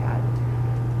may have had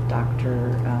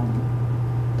Dr.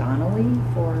 Donnelly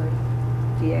for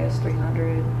DAS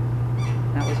 300.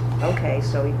 That was, okay,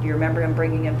 so do you remember him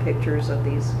bringing in pictures of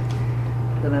these,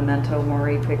 the memento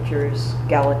mori pictures,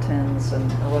 skeletons, and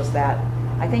or was that,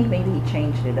 I think maybe he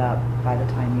changed it up by the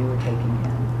time you were taking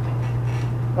him.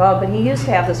 Well, but he used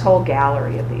to have this whole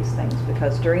gallery of these things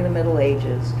because during the Middle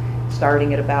Ages,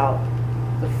 starting at about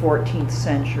the 14th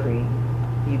century,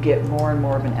 you get more and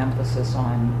more of an emphasis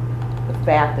on the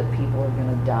fact that people are going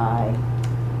to die,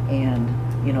 and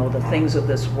the things of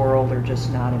this world are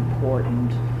just not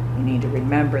important. You need to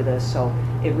remember this. So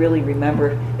it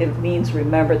means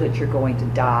remember that you're going to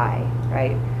die,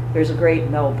 right? There's a great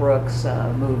Mel Brooks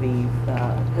movie,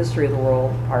 History of the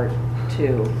World Part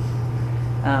 2,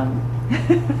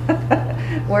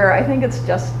 where I think it's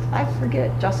I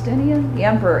forget, Justinian, the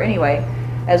emperor. Anyway,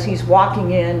 as he's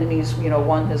walking in and he's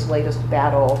won his latest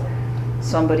battle,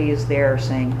 somebody is there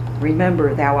saying,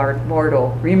 "Remember thou art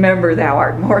mortal, remember thou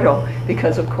art mortal,"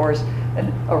 because of course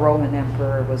a Roman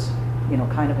emperor was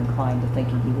kind of inclined to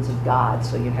thinking he was a god,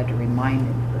 so you had to remind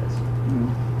him of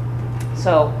this.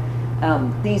 So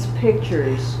these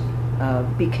pictures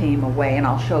became a way, and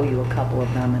I'll show you a couple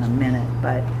of them in a minute,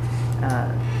 but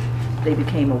they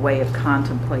became a way of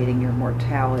contemplating your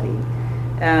mortality.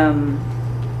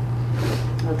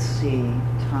 Let's see,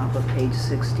 top of page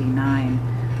 69,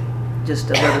 just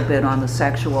a little bit on the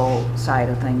sexual side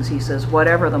of things. He says,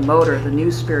 whatever the motor, the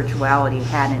new spirituality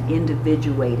had an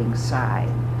individuating side.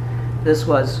 This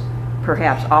was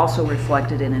perhaps also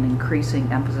reflected in an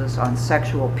increasing emphasis on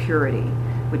sexual purity,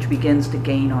 which begins to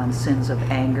gain on sins of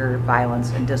anger,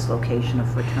 violence, and dislocation of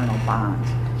fraternal bonds.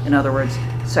 In other words,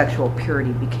 sexual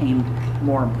purity became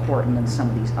more important than some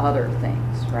of these other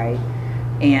things, right?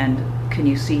 And can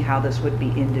you see how this would be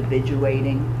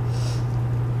individuating?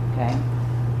 Okay?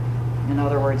 In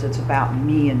other words, it's about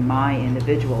me and my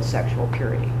individual sexual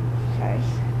purity, okay?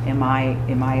 Am I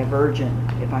a virgin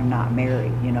if I'm not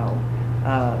married, you know?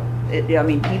 I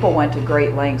mean, people went to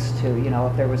great lengths to, you know,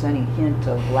 if there was any hint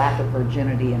of lack of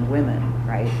virginity in women,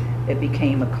 right? It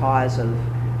became a cause of,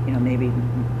 you know, maybe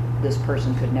this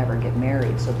person could never get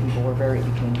married, so people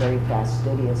became very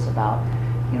fastidious about,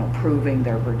 you know, proving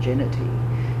their virginity.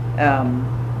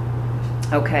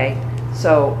 Okay,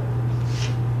 so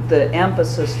the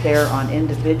emphasis there on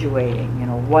individuating, you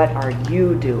know, what are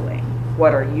you doing?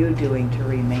 What are you doing to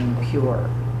remain pure?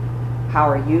 How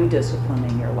are you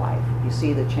disciplining your life? You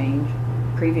see the change?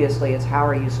 Previously, it's how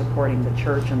are you supporting the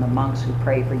church and the monks who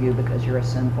pray for you because you're a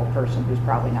sinful person who's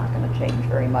probably not going to change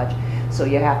very much. So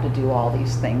you have to do all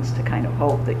these things to kind of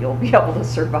hope that you'll be able to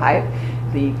survive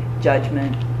the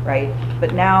judgment, right?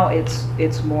 But now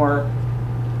it's more,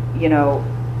 you know,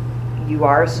 you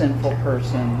are a sinful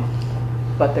person,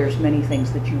 but there's many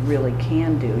things that you really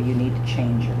can do. You need to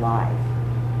change your life.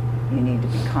 You need to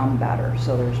become better.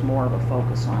 So there's more of a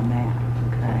focus on that,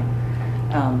 okay?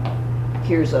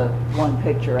 Here's one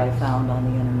picture I found on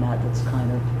the internet that's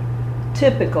kind of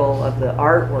typical of the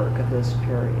artwork of this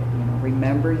period. You know,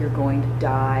 remember you're going to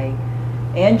die,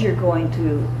 and you're going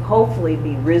to hopefully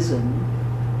be risen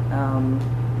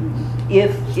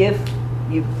if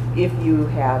you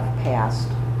have passed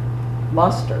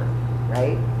muster,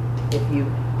 right? If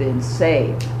you've been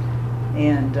saved.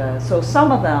 And so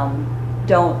some of them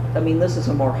don't, I mean, this is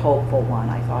a more hopeful one.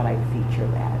 I thought I'd feature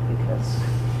that because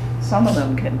some of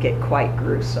them can get quite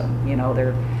gruesome. You know,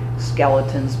 they're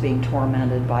skeletons being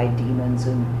tormented by demons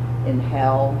in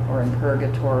hell or in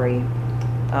purgatory.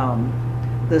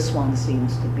 This one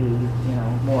seems to be, you know,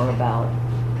 more about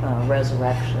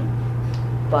resurrection.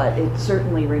 But it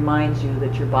certainly reminds you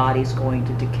that your body's going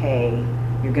to decay.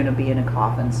 You're going to be in a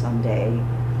coffin someday,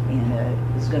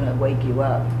 and it's going to wake you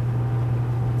up.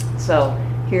 So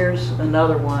here's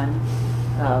another one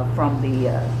from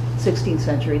the 16th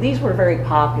century. These were very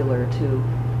popular to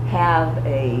have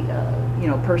a you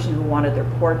know, person who wanted their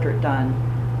portrait done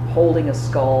holding a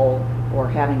skull or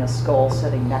having a skull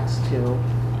sitting next to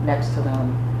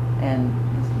them, and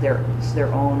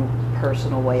their own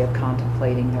personal way of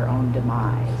contemplating their own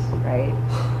demise, right?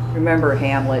 Remember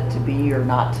Hamlet, to be or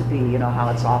not to be, you know, how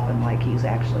it's often like he's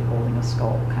actually holding a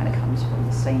skull, kind of comes from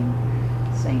the same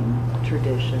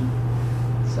tradition.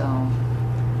 So,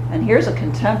 and here's a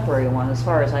contemporary one. As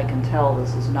far as I can tell,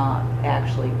 this is not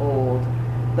actually old,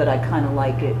 but I kind of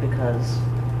like it because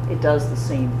it does the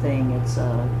same thing. It's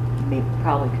maybe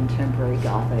probably contemporary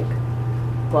Gothic,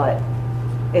 but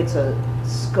it's a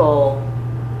skull,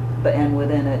 and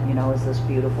within it, you know, is this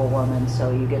beautiful woman.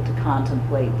 So you get to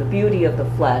contemplate the beauty of the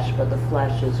flesh, but the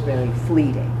flesh is very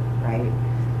fleeting, right?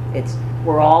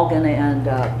 We're all going to end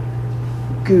up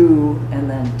goo and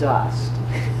then dust.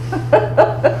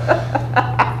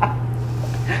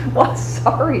 Well,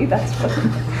 sorry, that's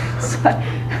what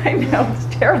I know,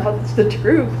 it's terrible, it's the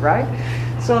truth, right?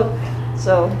 So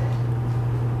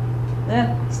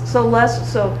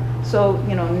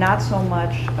you know, not so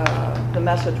much, the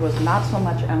message was not so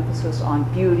much emphasis on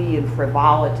beauty and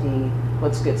frivolity.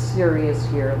 Let's get serious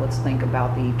here. Let's think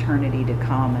about the eternity to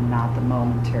come and not the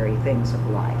momentary things of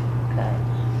life, okay?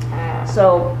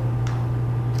 So,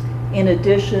 in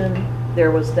addition,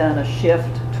 there was then a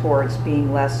shift towards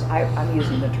being less, I'm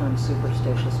using the term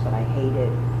superstitious, but I hate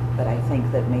it, but I think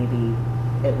that maybe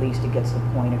at least it gets the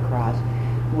point across.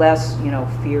 Less, you know,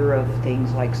 fear of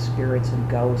things like spirits and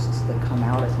ghosts that come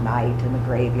out at night in the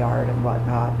graveyard and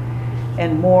whatnot,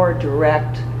 and more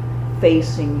direct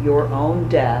facing your own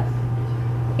death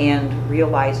and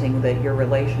realizing that your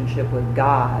relationship with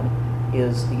God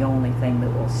is the only thing that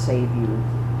will save you,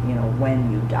 you know, when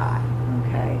you die,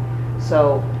 okay?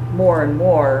 So more and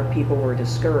more people were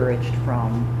discouraged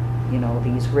from, you know,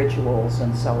 these rituals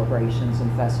and celebrations and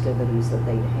festivities that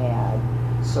they'd had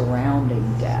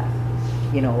surrounding death.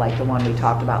 You know, like the one we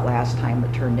talked about last time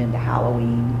that turned into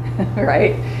Halloween,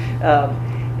 right?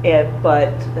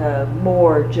 But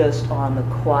more just on the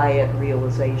quiet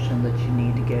realization that you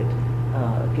need to get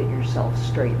yourself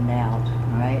straightened out,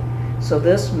 right? So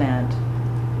this meant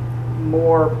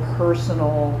more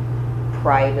personal,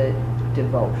 private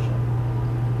devotion,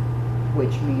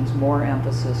 which means more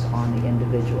emphasis on the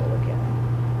individual again.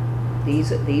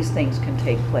 These things can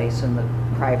take place in the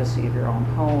privacy of your own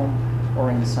home or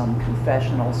in some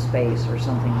confessional space or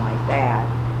something like that,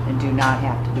 and do not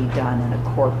have to be done in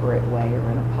a corporate way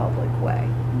or in a public way,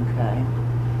 okay?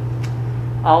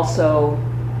 Also,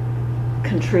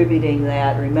 contributing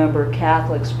that, remember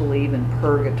Catholics believe in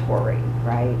purgatory,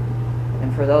 right?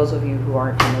 And for those of you who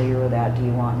aren't familiar with that, do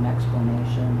you want an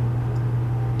explanation?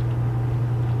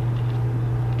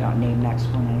 Don't need an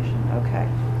explanation, okay.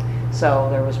 So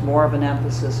there was more of an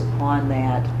emphasis upon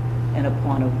that and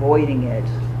upon avoiding it,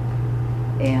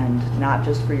 and not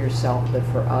just for yourself but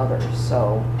for others.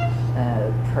 So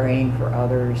praying for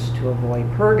others to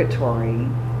avoid purgatory,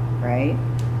 right?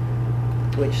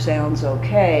 Which sounds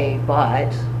okay,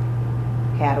 but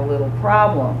had a little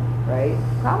problem, right?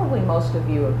 Probably most of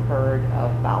you have heard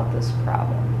about this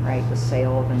problem, right? The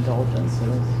sale of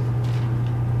indulgences.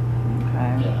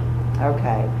 Okay. Yeah.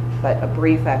 Okay, but a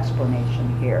brief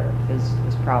explanation here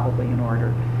is probably in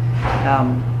order.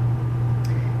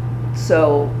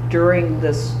 So during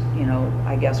this, you know,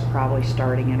 I guess probably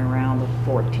starting in around the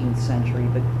 14th century,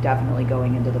 but definitely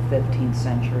going into the 15th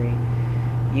century,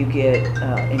 you get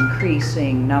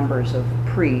increasing numbers of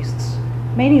priests,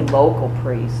 mainly local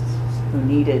priests,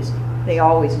 they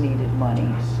always needed money,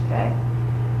 okay,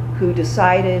 who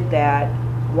decided that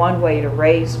one way to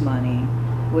raise money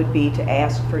would be to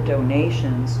ask for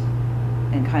donations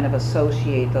and kind of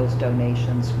associate those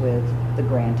donations with the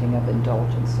granting of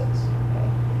indulgences.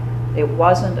 Okay? It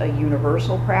wasn't a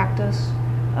universal practice,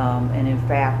 and in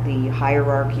fact the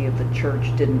hierarchy of the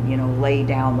church didn't, you know, lay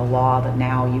down the law that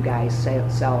now you guys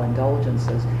sell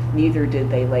indulgences. Neither did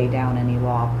they lay down any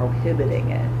law prohibiting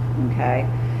it. Okay?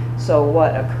 So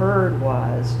what occurred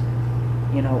was,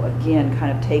 you know, again,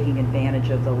 kind of taking advantage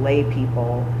of the lay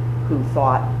people who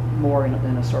thought more in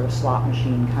a sort of slot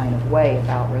machine kind of way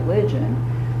about religion,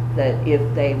 that if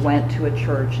they went to a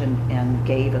church and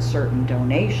gave a certain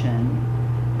donation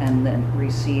and then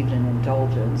received an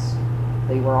indulgence,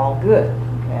 they were all good,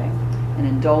 okay? An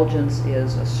indulgence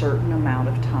is a certain amount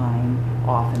of time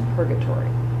off in purgatory,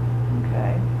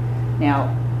 okay?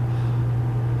 Now,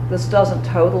 this doesn't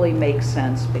totally make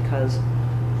sense because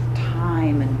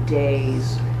time and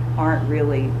days aren't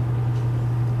really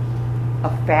a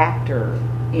factor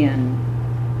in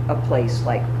a place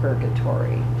like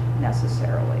purgatory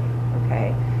necessarily,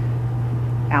 okay?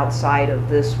 Outside of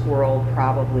this world,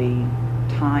 probably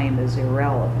time is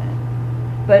irrelevant.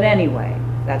 But anyway,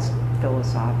 that's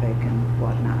philosophic and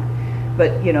whatnot.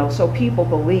 But, you know, so people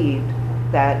believed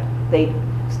that they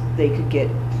could get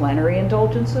plenary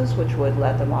indulgences, which would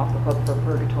let them off the hook for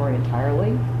purgatory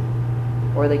entirely,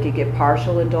 or they could get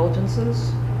partial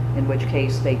indulgences, in which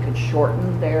case they could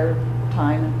shorten their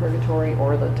time in purgatory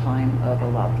or the time of a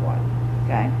loved one,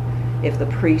 okay? If the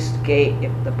priest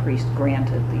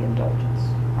granted the indulgence,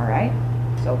 all right?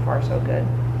 So far, so good.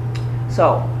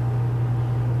 So,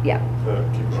 yeah.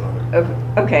 Keep going.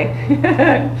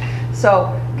 Okay.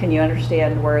 So, can you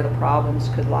understand where the problems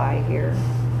could lie here?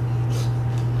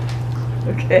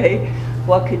 Okay.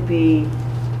 What could be?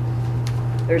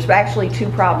 There's actually two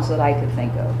problems that I could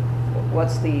think of.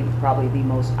 What's probably the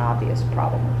most obvious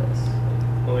problem with this?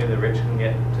 Only the rich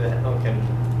can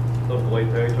avoid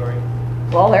purgatory.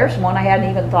 Well, there's one I hadn't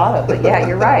even thought of, but yeah,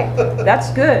 you're right.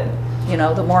 That's good. You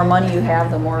know, the more money you have,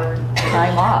 the more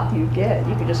time off you get.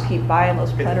 You can just keep buying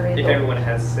those plenary. If everyone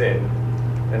has sin,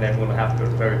 then everyone will have to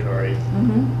go to purgatory,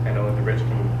 and only the rich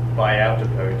can buy out of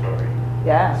purgatory.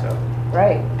 Yeah, So,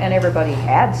 right. And everybody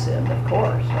had sinned, of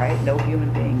course, right? No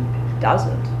human being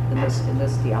doesn't in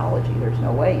this theology. There's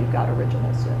no way you've got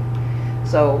original sin.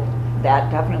 So that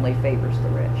definitely favors the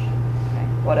rich. Okay.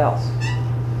 What else?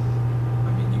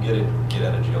 I mean, you get a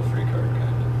get out of jail free card,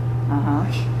 kind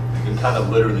of. You can kind of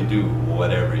literally do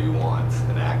whatever you want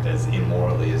and act as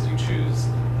immorally as you choose,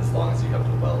 as long as you have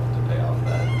the wealth to pay off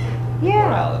that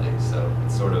morality. So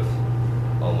it's sort of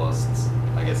almost,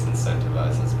 I guess,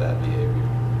 incentivizes bad behavior.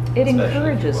 It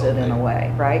encourages it in a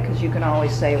way, right? Because you can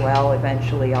always say, well,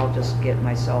 eventually I'll just get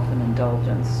myself an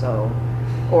indulgence, so,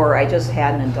 or I just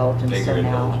had an indulgence, Bigger so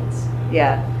now. indulgence.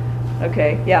 Yeah.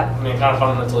 Okay. Yeah. I mean, it kind of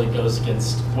fundamentally goes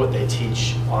against what they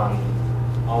teach on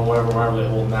whenever they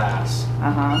hold mass.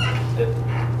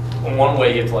 In one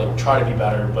way, you have to like try to be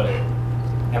better,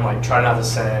 and like try not to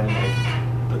sin.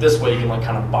 But this way, you can like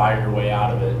kind of buy your way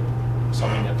out of it. So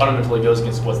I mean, it fundamentally goes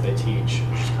against what they teach,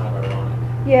 which is kind of ironic.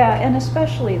 Yeah, and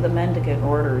especially the mendicant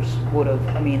orders would have,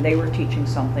 I mean, they were teaching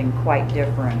something quite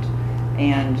different.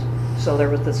 And so there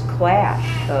was this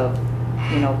clash of,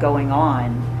 you know, going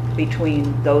on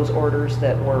between those orders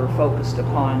that were focused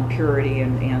upon purity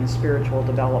and spiritual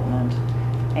development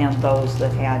and those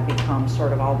that had become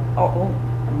sort of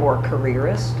more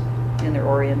careerist in their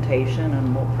orientation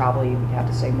and probably have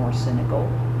to say more cynical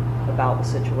about the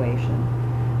situation.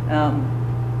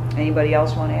 Anybody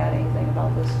else want to add anything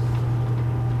about this?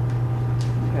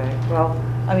 Okay, well,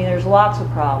 I mean, there's lots of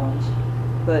problems,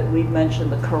 but we've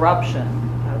mentioned the corruption,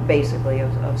 basically,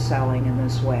 of selling in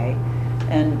this way.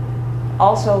 And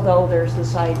also, though, there's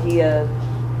this idea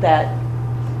that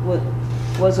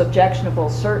was objectionable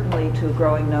certainly to a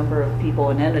growing number of people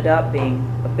and ended up being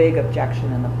a big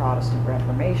objection in the Protestant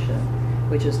Reformation,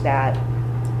 which is that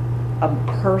a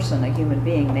person, a human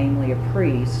being, namely a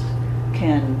priest,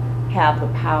 can have the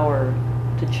power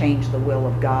to change the will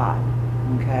of God,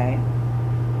 okay?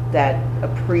 That a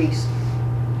priest,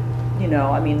 you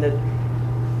know, I mean, that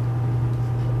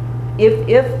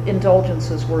if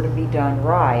indulgences were to be done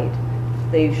right,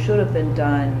 they should have been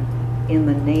done in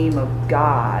the name of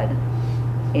God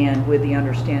and with the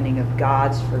understanding of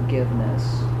God's forgiveness,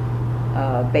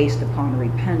 based upon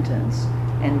repentance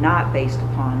and not based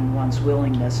upon one's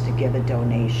willingness to give a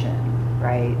donation,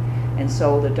 right? And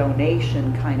so the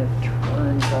donation kind of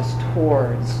turns us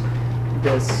towards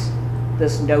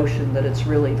this notion that it's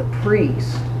really the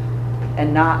priest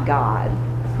and not God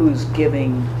who's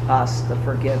giving us the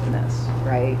forgiveness,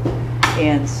 right?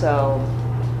 And so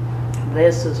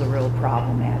this is a real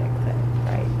problematic thing,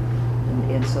 right?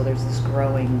 And so there's this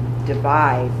growing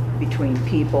divide between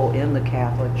people in the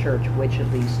Catholic Church, which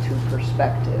of these two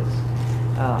perspectives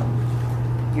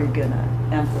you're gonna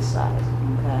emphasize,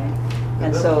 okay?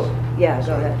 And so, yeah,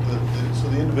 go ahead. So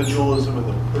the individualism and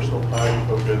the personal piety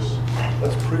focus,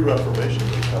 that's pre-Reformation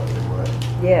that's happening, right?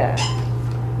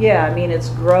 Yeah, I mean, it's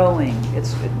growing.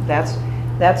 That's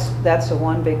the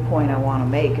one big point I want to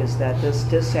make, is that this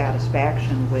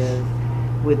dissatisfaction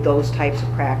with those types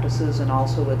of practices and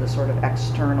also with the sort of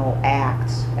external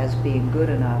acts as being good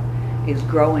enough is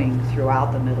growing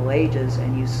throughout the Middle Ages,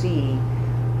 and you see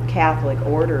Catholic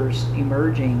orders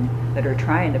emerging that are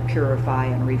trying to purify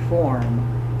and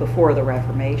reform before the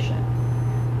Reformation.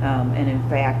 And in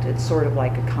fact, it's sort of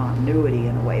like a continuity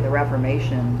in a way. The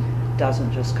Reformation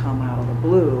doesn't just come out of the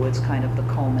blue, it's kind of the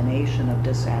culmination of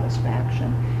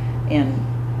dissatisfaction. And,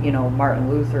 you know, Martin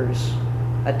Luther's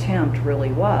attempt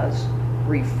really was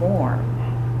reform,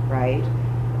 right?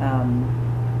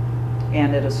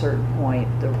 And at a certain point,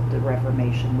 the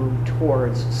Reformation moved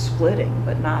towards splitting,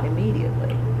 but not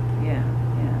immediately. Yeah.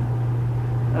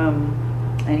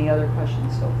 Any other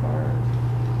questions so far?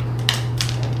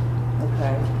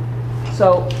 Okay.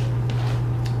 So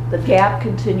the gap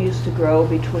continues to grow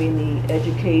between the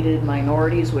educated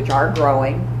minorities, which are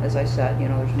growing, as I said, you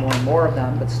know, there's more and more of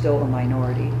them, but still the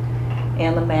minority,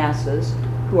 and the masses,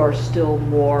 who are still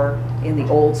more in the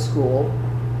old school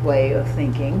way of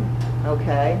thinking,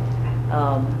 okay?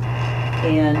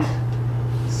 And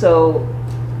so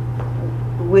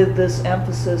with this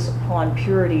emphasis upon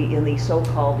purity in the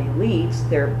so-called elites,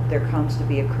 there comes to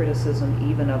be a criticism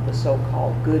even of the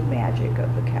so-called good magic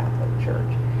of the Catholic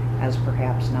Church as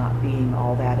perhaps not being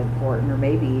all that important, or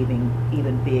maybe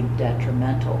even being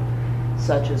detrimental,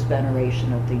 such as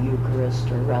veneration of the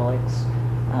Eucharist or relics,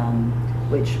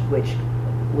 which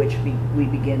we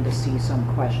begin to see some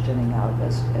questioning of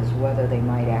as whether they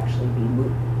might actually be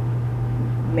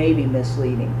maybe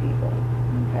misleading people.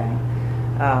 Okay,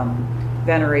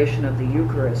 veneration of the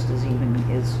Eucharist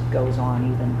goes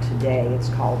on even today. It's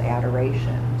called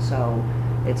adoration. So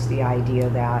it's the idea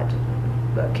that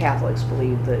Catholics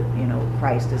believe that, you know,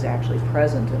 Christ is actually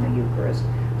present in the Eucharist.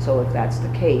 So if that's the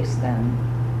case, then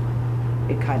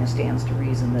it kind of stands to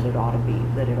reason that it ought to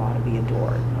be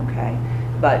adored. Okay,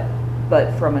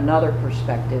 but from another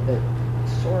perspective, it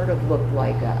sort of looked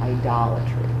like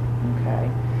idolatry.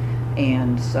 Okay,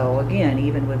 and so again,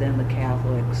 even within the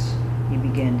Catholics, you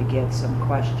begin to get some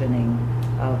questioning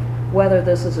of whether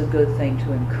this is a good thing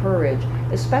to encourage,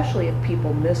 especially if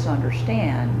people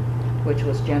misunderstand, which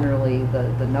was generally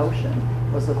the notion,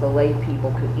 was that the lay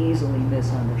people could easily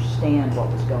misunderstand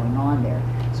what was going on there.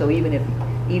 So even if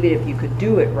you could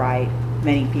do it right,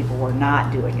 many people were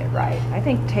not doing it right. I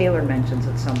think Taylor mentions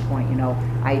at some point, you know,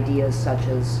 ideas such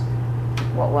as,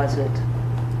 what was it,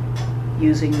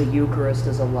 using the Eucharist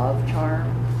as a love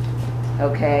charm.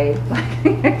 Okay,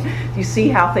 you see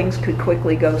how things could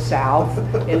quickly go south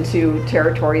into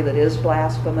territory that is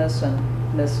blasphemous and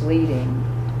misleading,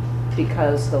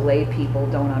 because the lay people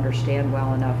don't understand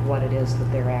well enough what it is that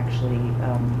they're actually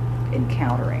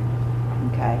encountering.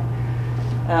 Okay,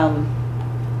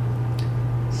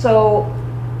 so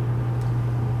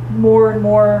more and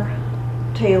more,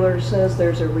 Taylor says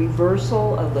there's a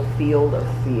reversal of the field of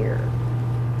fear.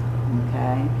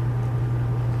 Okay,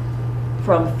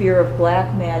 from fear of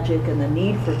black magic and the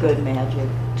need for good magic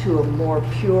to a more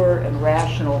pure and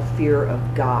rational fear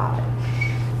of God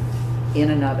in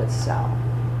and of itself.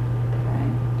 Okay?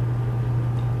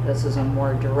 This is a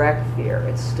more direct fear.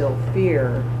 It's still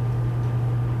fear,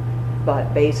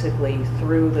 but basically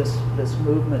through this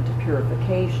movement to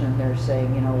purification, they're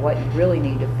saying, you know, what you really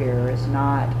need to fear is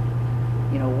not,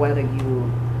 you know, whether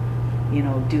you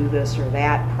know, do this or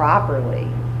that properly,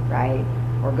 right?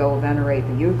 Or go venerate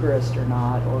the Eucharist or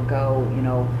not, or go, you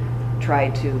know,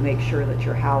 try to make sure that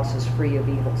your house is free of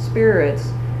evil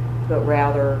spirits, but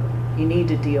rather you need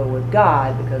to deal with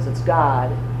God, because it's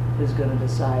God who's going to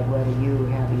decide whether you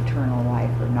have eternal life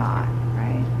or not,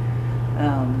 right?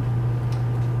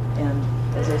 And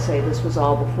as I say, this was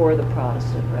all before the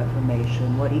Protestant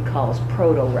Reformation, what he calls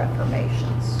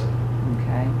proto-reformations,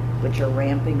 okay, which are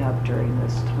ramping up during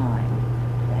this time,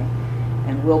 okay?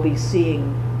 And we'll be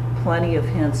seeing plenty of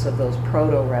hints of those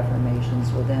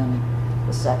proto-reformations within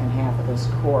the second half of this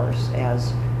course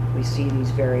as we see these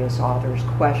various authors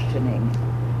questioning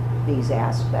these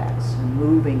aspects and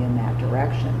moving in that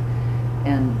direction.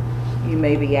 And you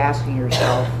may be asking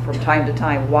yourself from time to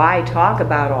time, why talk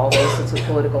about all this? It's a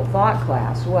political thought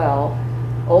class. Well,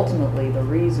 ultimately the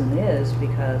reason is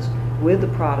because with the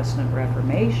Protestant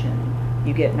Reformation,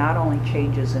 you get not only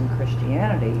changes in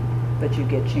Christianity, but you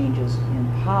get changes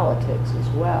in politics as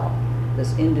well.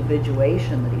 This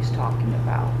individuation that he's talking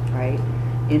about, right?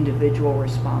 Individual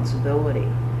responsibility,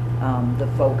 the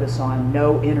focus on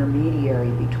no intermediary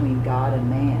between God and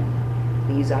man.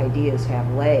 These ideas have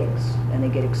legs, and they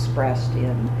get expressed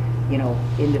in, you know,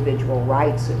 individual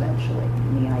rights eventually,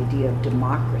 in the idea of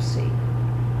democracy,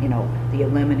 you know, the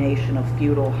elimination of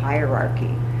feudal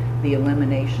hierarchy, the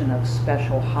elimination of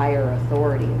special higher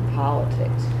authority in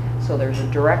politics. So there's a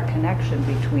direct connection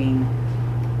between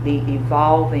the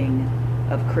evolving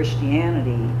of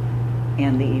Christianity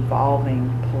and the evolving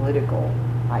political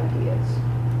ideas.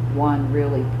 One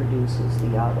really produces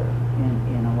the other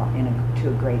to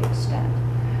a great extent.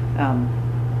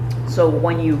 So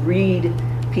when you read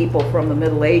people from the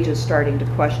Middle Ages starting to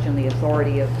question the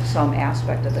authority of some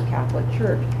aspect of the Catholic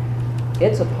Church,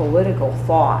 it's a political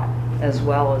thought as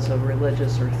well as a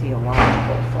religious or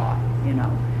theological thought, you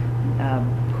know,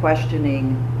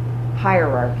 questioning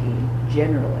hierarchy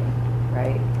generally,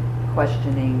 right?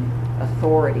 Questioning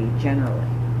authority generally,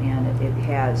 and it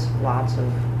has lots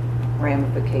of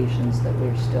ramifications that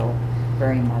we're still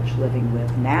very much living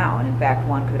with now. And in fact,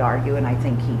 one could argue, and I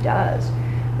think he does,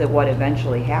 that what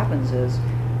eventually happens is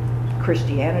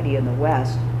Christianity in the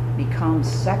West becomes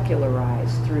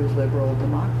secularized through liberal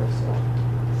democracy.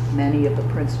 Many of the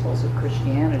principles of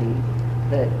Christianity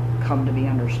that come to be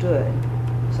understood,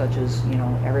 such as, you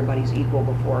know, everybody's equal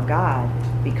before God,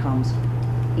 becomes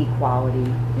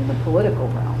equality in the political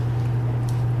realm.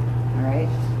 All right?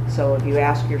 So if you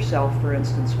ask yourself, for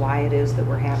instance, why it is that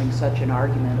we're having such an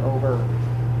argument over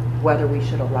whether we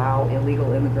should allow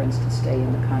illegal immigrants to stay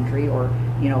in the country, or,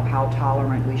 you know, how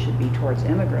tolerant we should be towards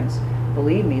immigrants,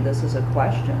 believe me, this is a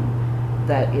question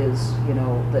that is, you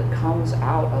know, that comes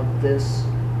out of this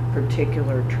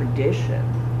particular tradition,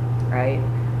 right,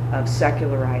 of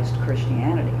secularized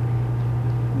Christianity.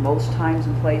 Most times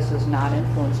and places not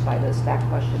influenced by this, that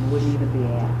question wouldn't even be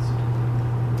asked.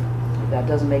 That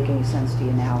doesn't make any sense to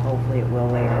you now. Hopefully it will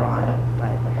later on.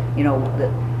 But, you know, the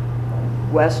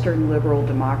Western liberal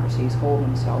democracies hold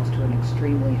themselves to an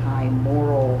extremely high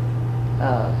moral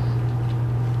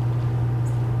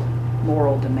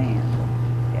demand,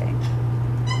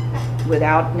 okay?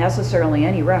 Without necessarily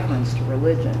any reference to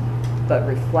religion, but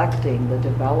reflecting the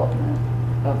development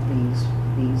of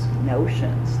these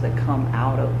notions that come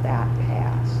out of that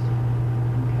past,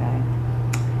 okay?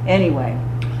 Anyway.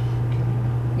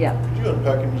 Yeah. Could you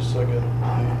unpack in just a second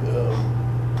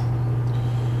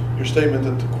your statement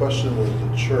that the question of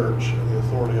the church and the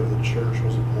authority of the church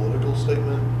was a political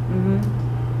statement? Mm-hmm.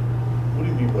 What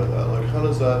do you mean by that? Like, how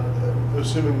does that,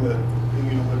 assuming that,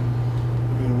 you know, I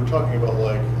mean, we're talking about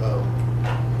like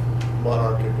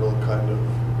monarchical kind of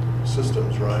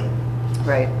systems, right?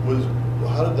 Right.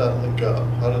 How did that link up?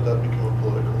 How did that become a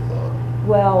political thought?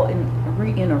 Well,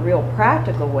 in a real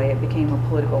practical way, it became a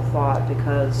political thought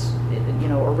because, you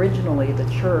know, originally the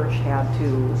church had to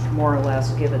more or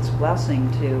less give its blessing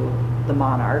to the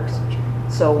monarchs.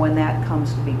 So when that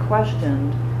comes to be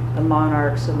questioned, the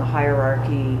monarchs and the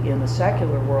hierarchy in the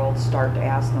secular world start to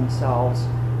ask themselves,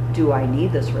 do I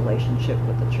need this relationship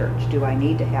with the church? Do I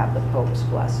need to have the Pope's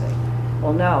blessing?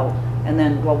 Well, no. And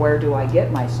then, well, where do I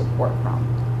get my support from?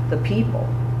 The people,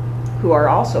 who are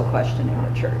also questioning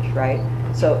the church, right?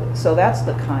 So that's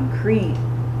the concrete,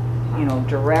 you know,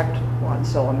 direct one.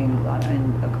 So I mean,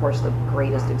 and of course the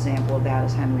greatest example of that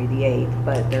is Henry VIII,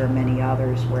 but there are many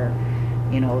others where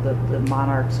the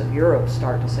monarchs of Europe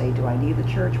start to say, do I need the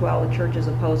church? Well, the church is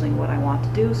opposing what I want to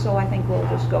do, so I think we'll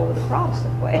just go with the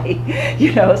Protestant way.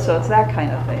 So it's that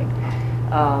kind of thing.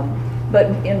 But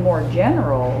in more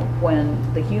general,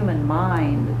 when the human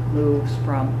mind moves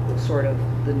from sort of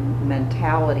the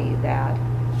mentality that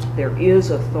there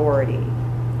is authority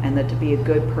and that to be a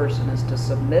good person is to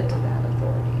submit to that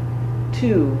authority,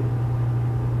 to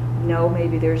no,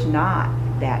 maybe there's not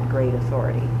that great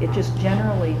authority. It just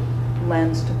generally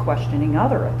lends to questioning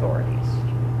other authorities.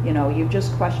 You've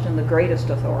just questioned the greatest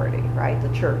authority, right?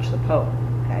 The church, the Pope,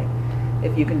 okay?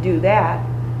 If you can do that,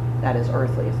 that is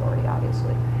earthly authority,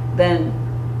 obviously, then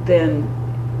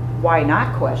why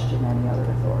not question any other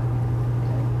authority?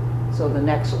 Okay? So the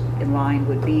next in line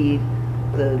would be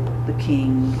the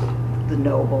king, the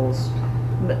nobles.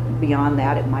 Beyond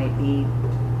that, it might be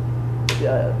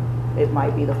the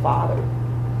father.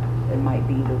 It might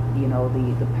be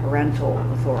the parental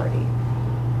authority.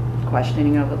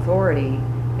 Questioning of authority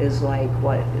is like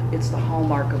it's the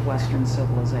hallmark of Western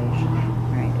civilization,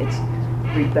 right? It's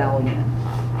rebellion,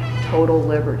 total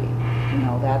liberty.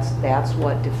 That's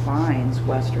what defines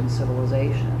Western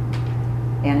civilization.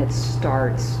 And it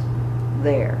starts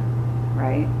there,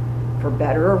 right? For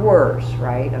better or worse,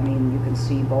 right? I mean, you can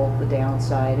see both the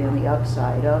downside and the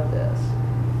upside of this.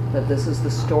 But this is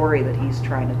the story that he's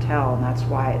trying to tell, and that's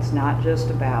why it's not just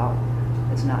about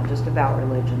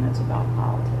religion, it's about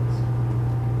politics.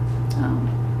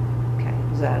 Okay,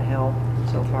 does that help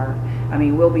so far? I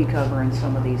mean, we'll be covering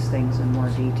some of these things in more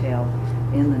detail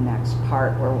in the next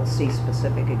part where we'll see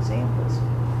specific examples.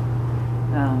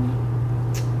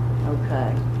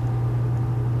 Okay.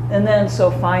 And then,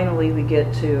 so finally we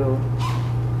get to,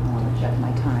 I want to check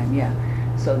my time, yeah.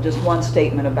 So just one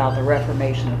statement about the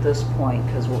Reformation at this point,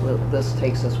 because this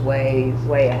takes us way,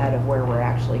 way ahead of where we're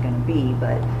actually going to be,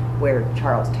 but where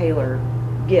Charles Taylor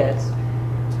gets.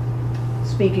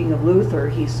 Speaking of Luther,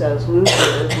 he says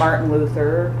Martin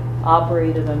Luther,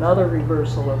 operated another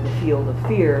reversal of the field of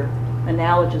fear,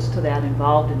 analogous to that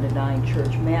involved in denying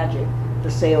church magic. The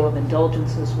sale of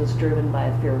indulgences was driven by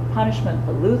a fear of punishment,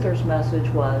 but Luther's message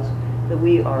was that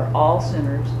we are all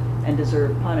sinners and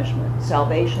deserve punishment.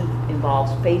 Salvation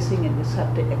involves facing and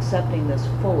accepting this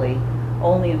fully.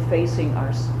 Only in facing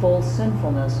our full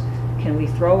sinfulness can we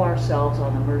throw ourselves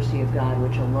on the mercy of God,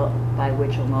 by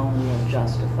which alone we are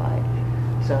justified.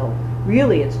 So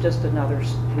really it's just another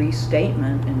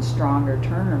restatement in stronger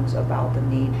terms about the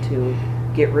need to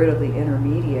get rid of the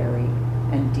intermediary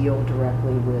and deal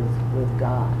directly with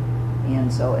God.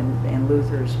 And so, and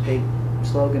Luther's big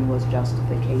slogan was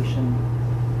justification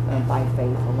by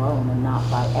faith alone and not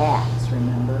by acts,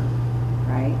 remember,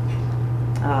 right?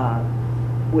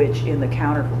 Which in the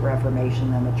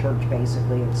Counter-Reformation, then the church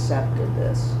basically accepted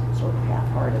this, sort of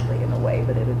half-heartedly in a way,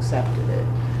 but it accepted it.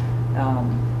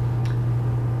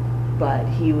 But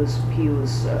he was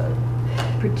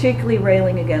particularly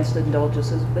railing against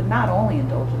indulgences, but not only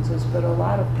indulgences, but a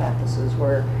lot of practices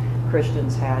where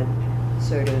Christians had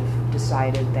sort of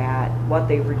decided that what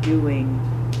they were doing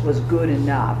was good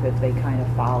enough if they kind of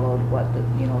followed what the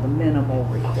minimal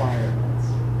requirements.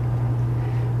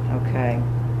 Okay.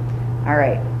 All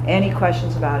right. Any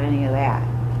questions about any of that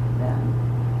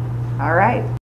then? All right.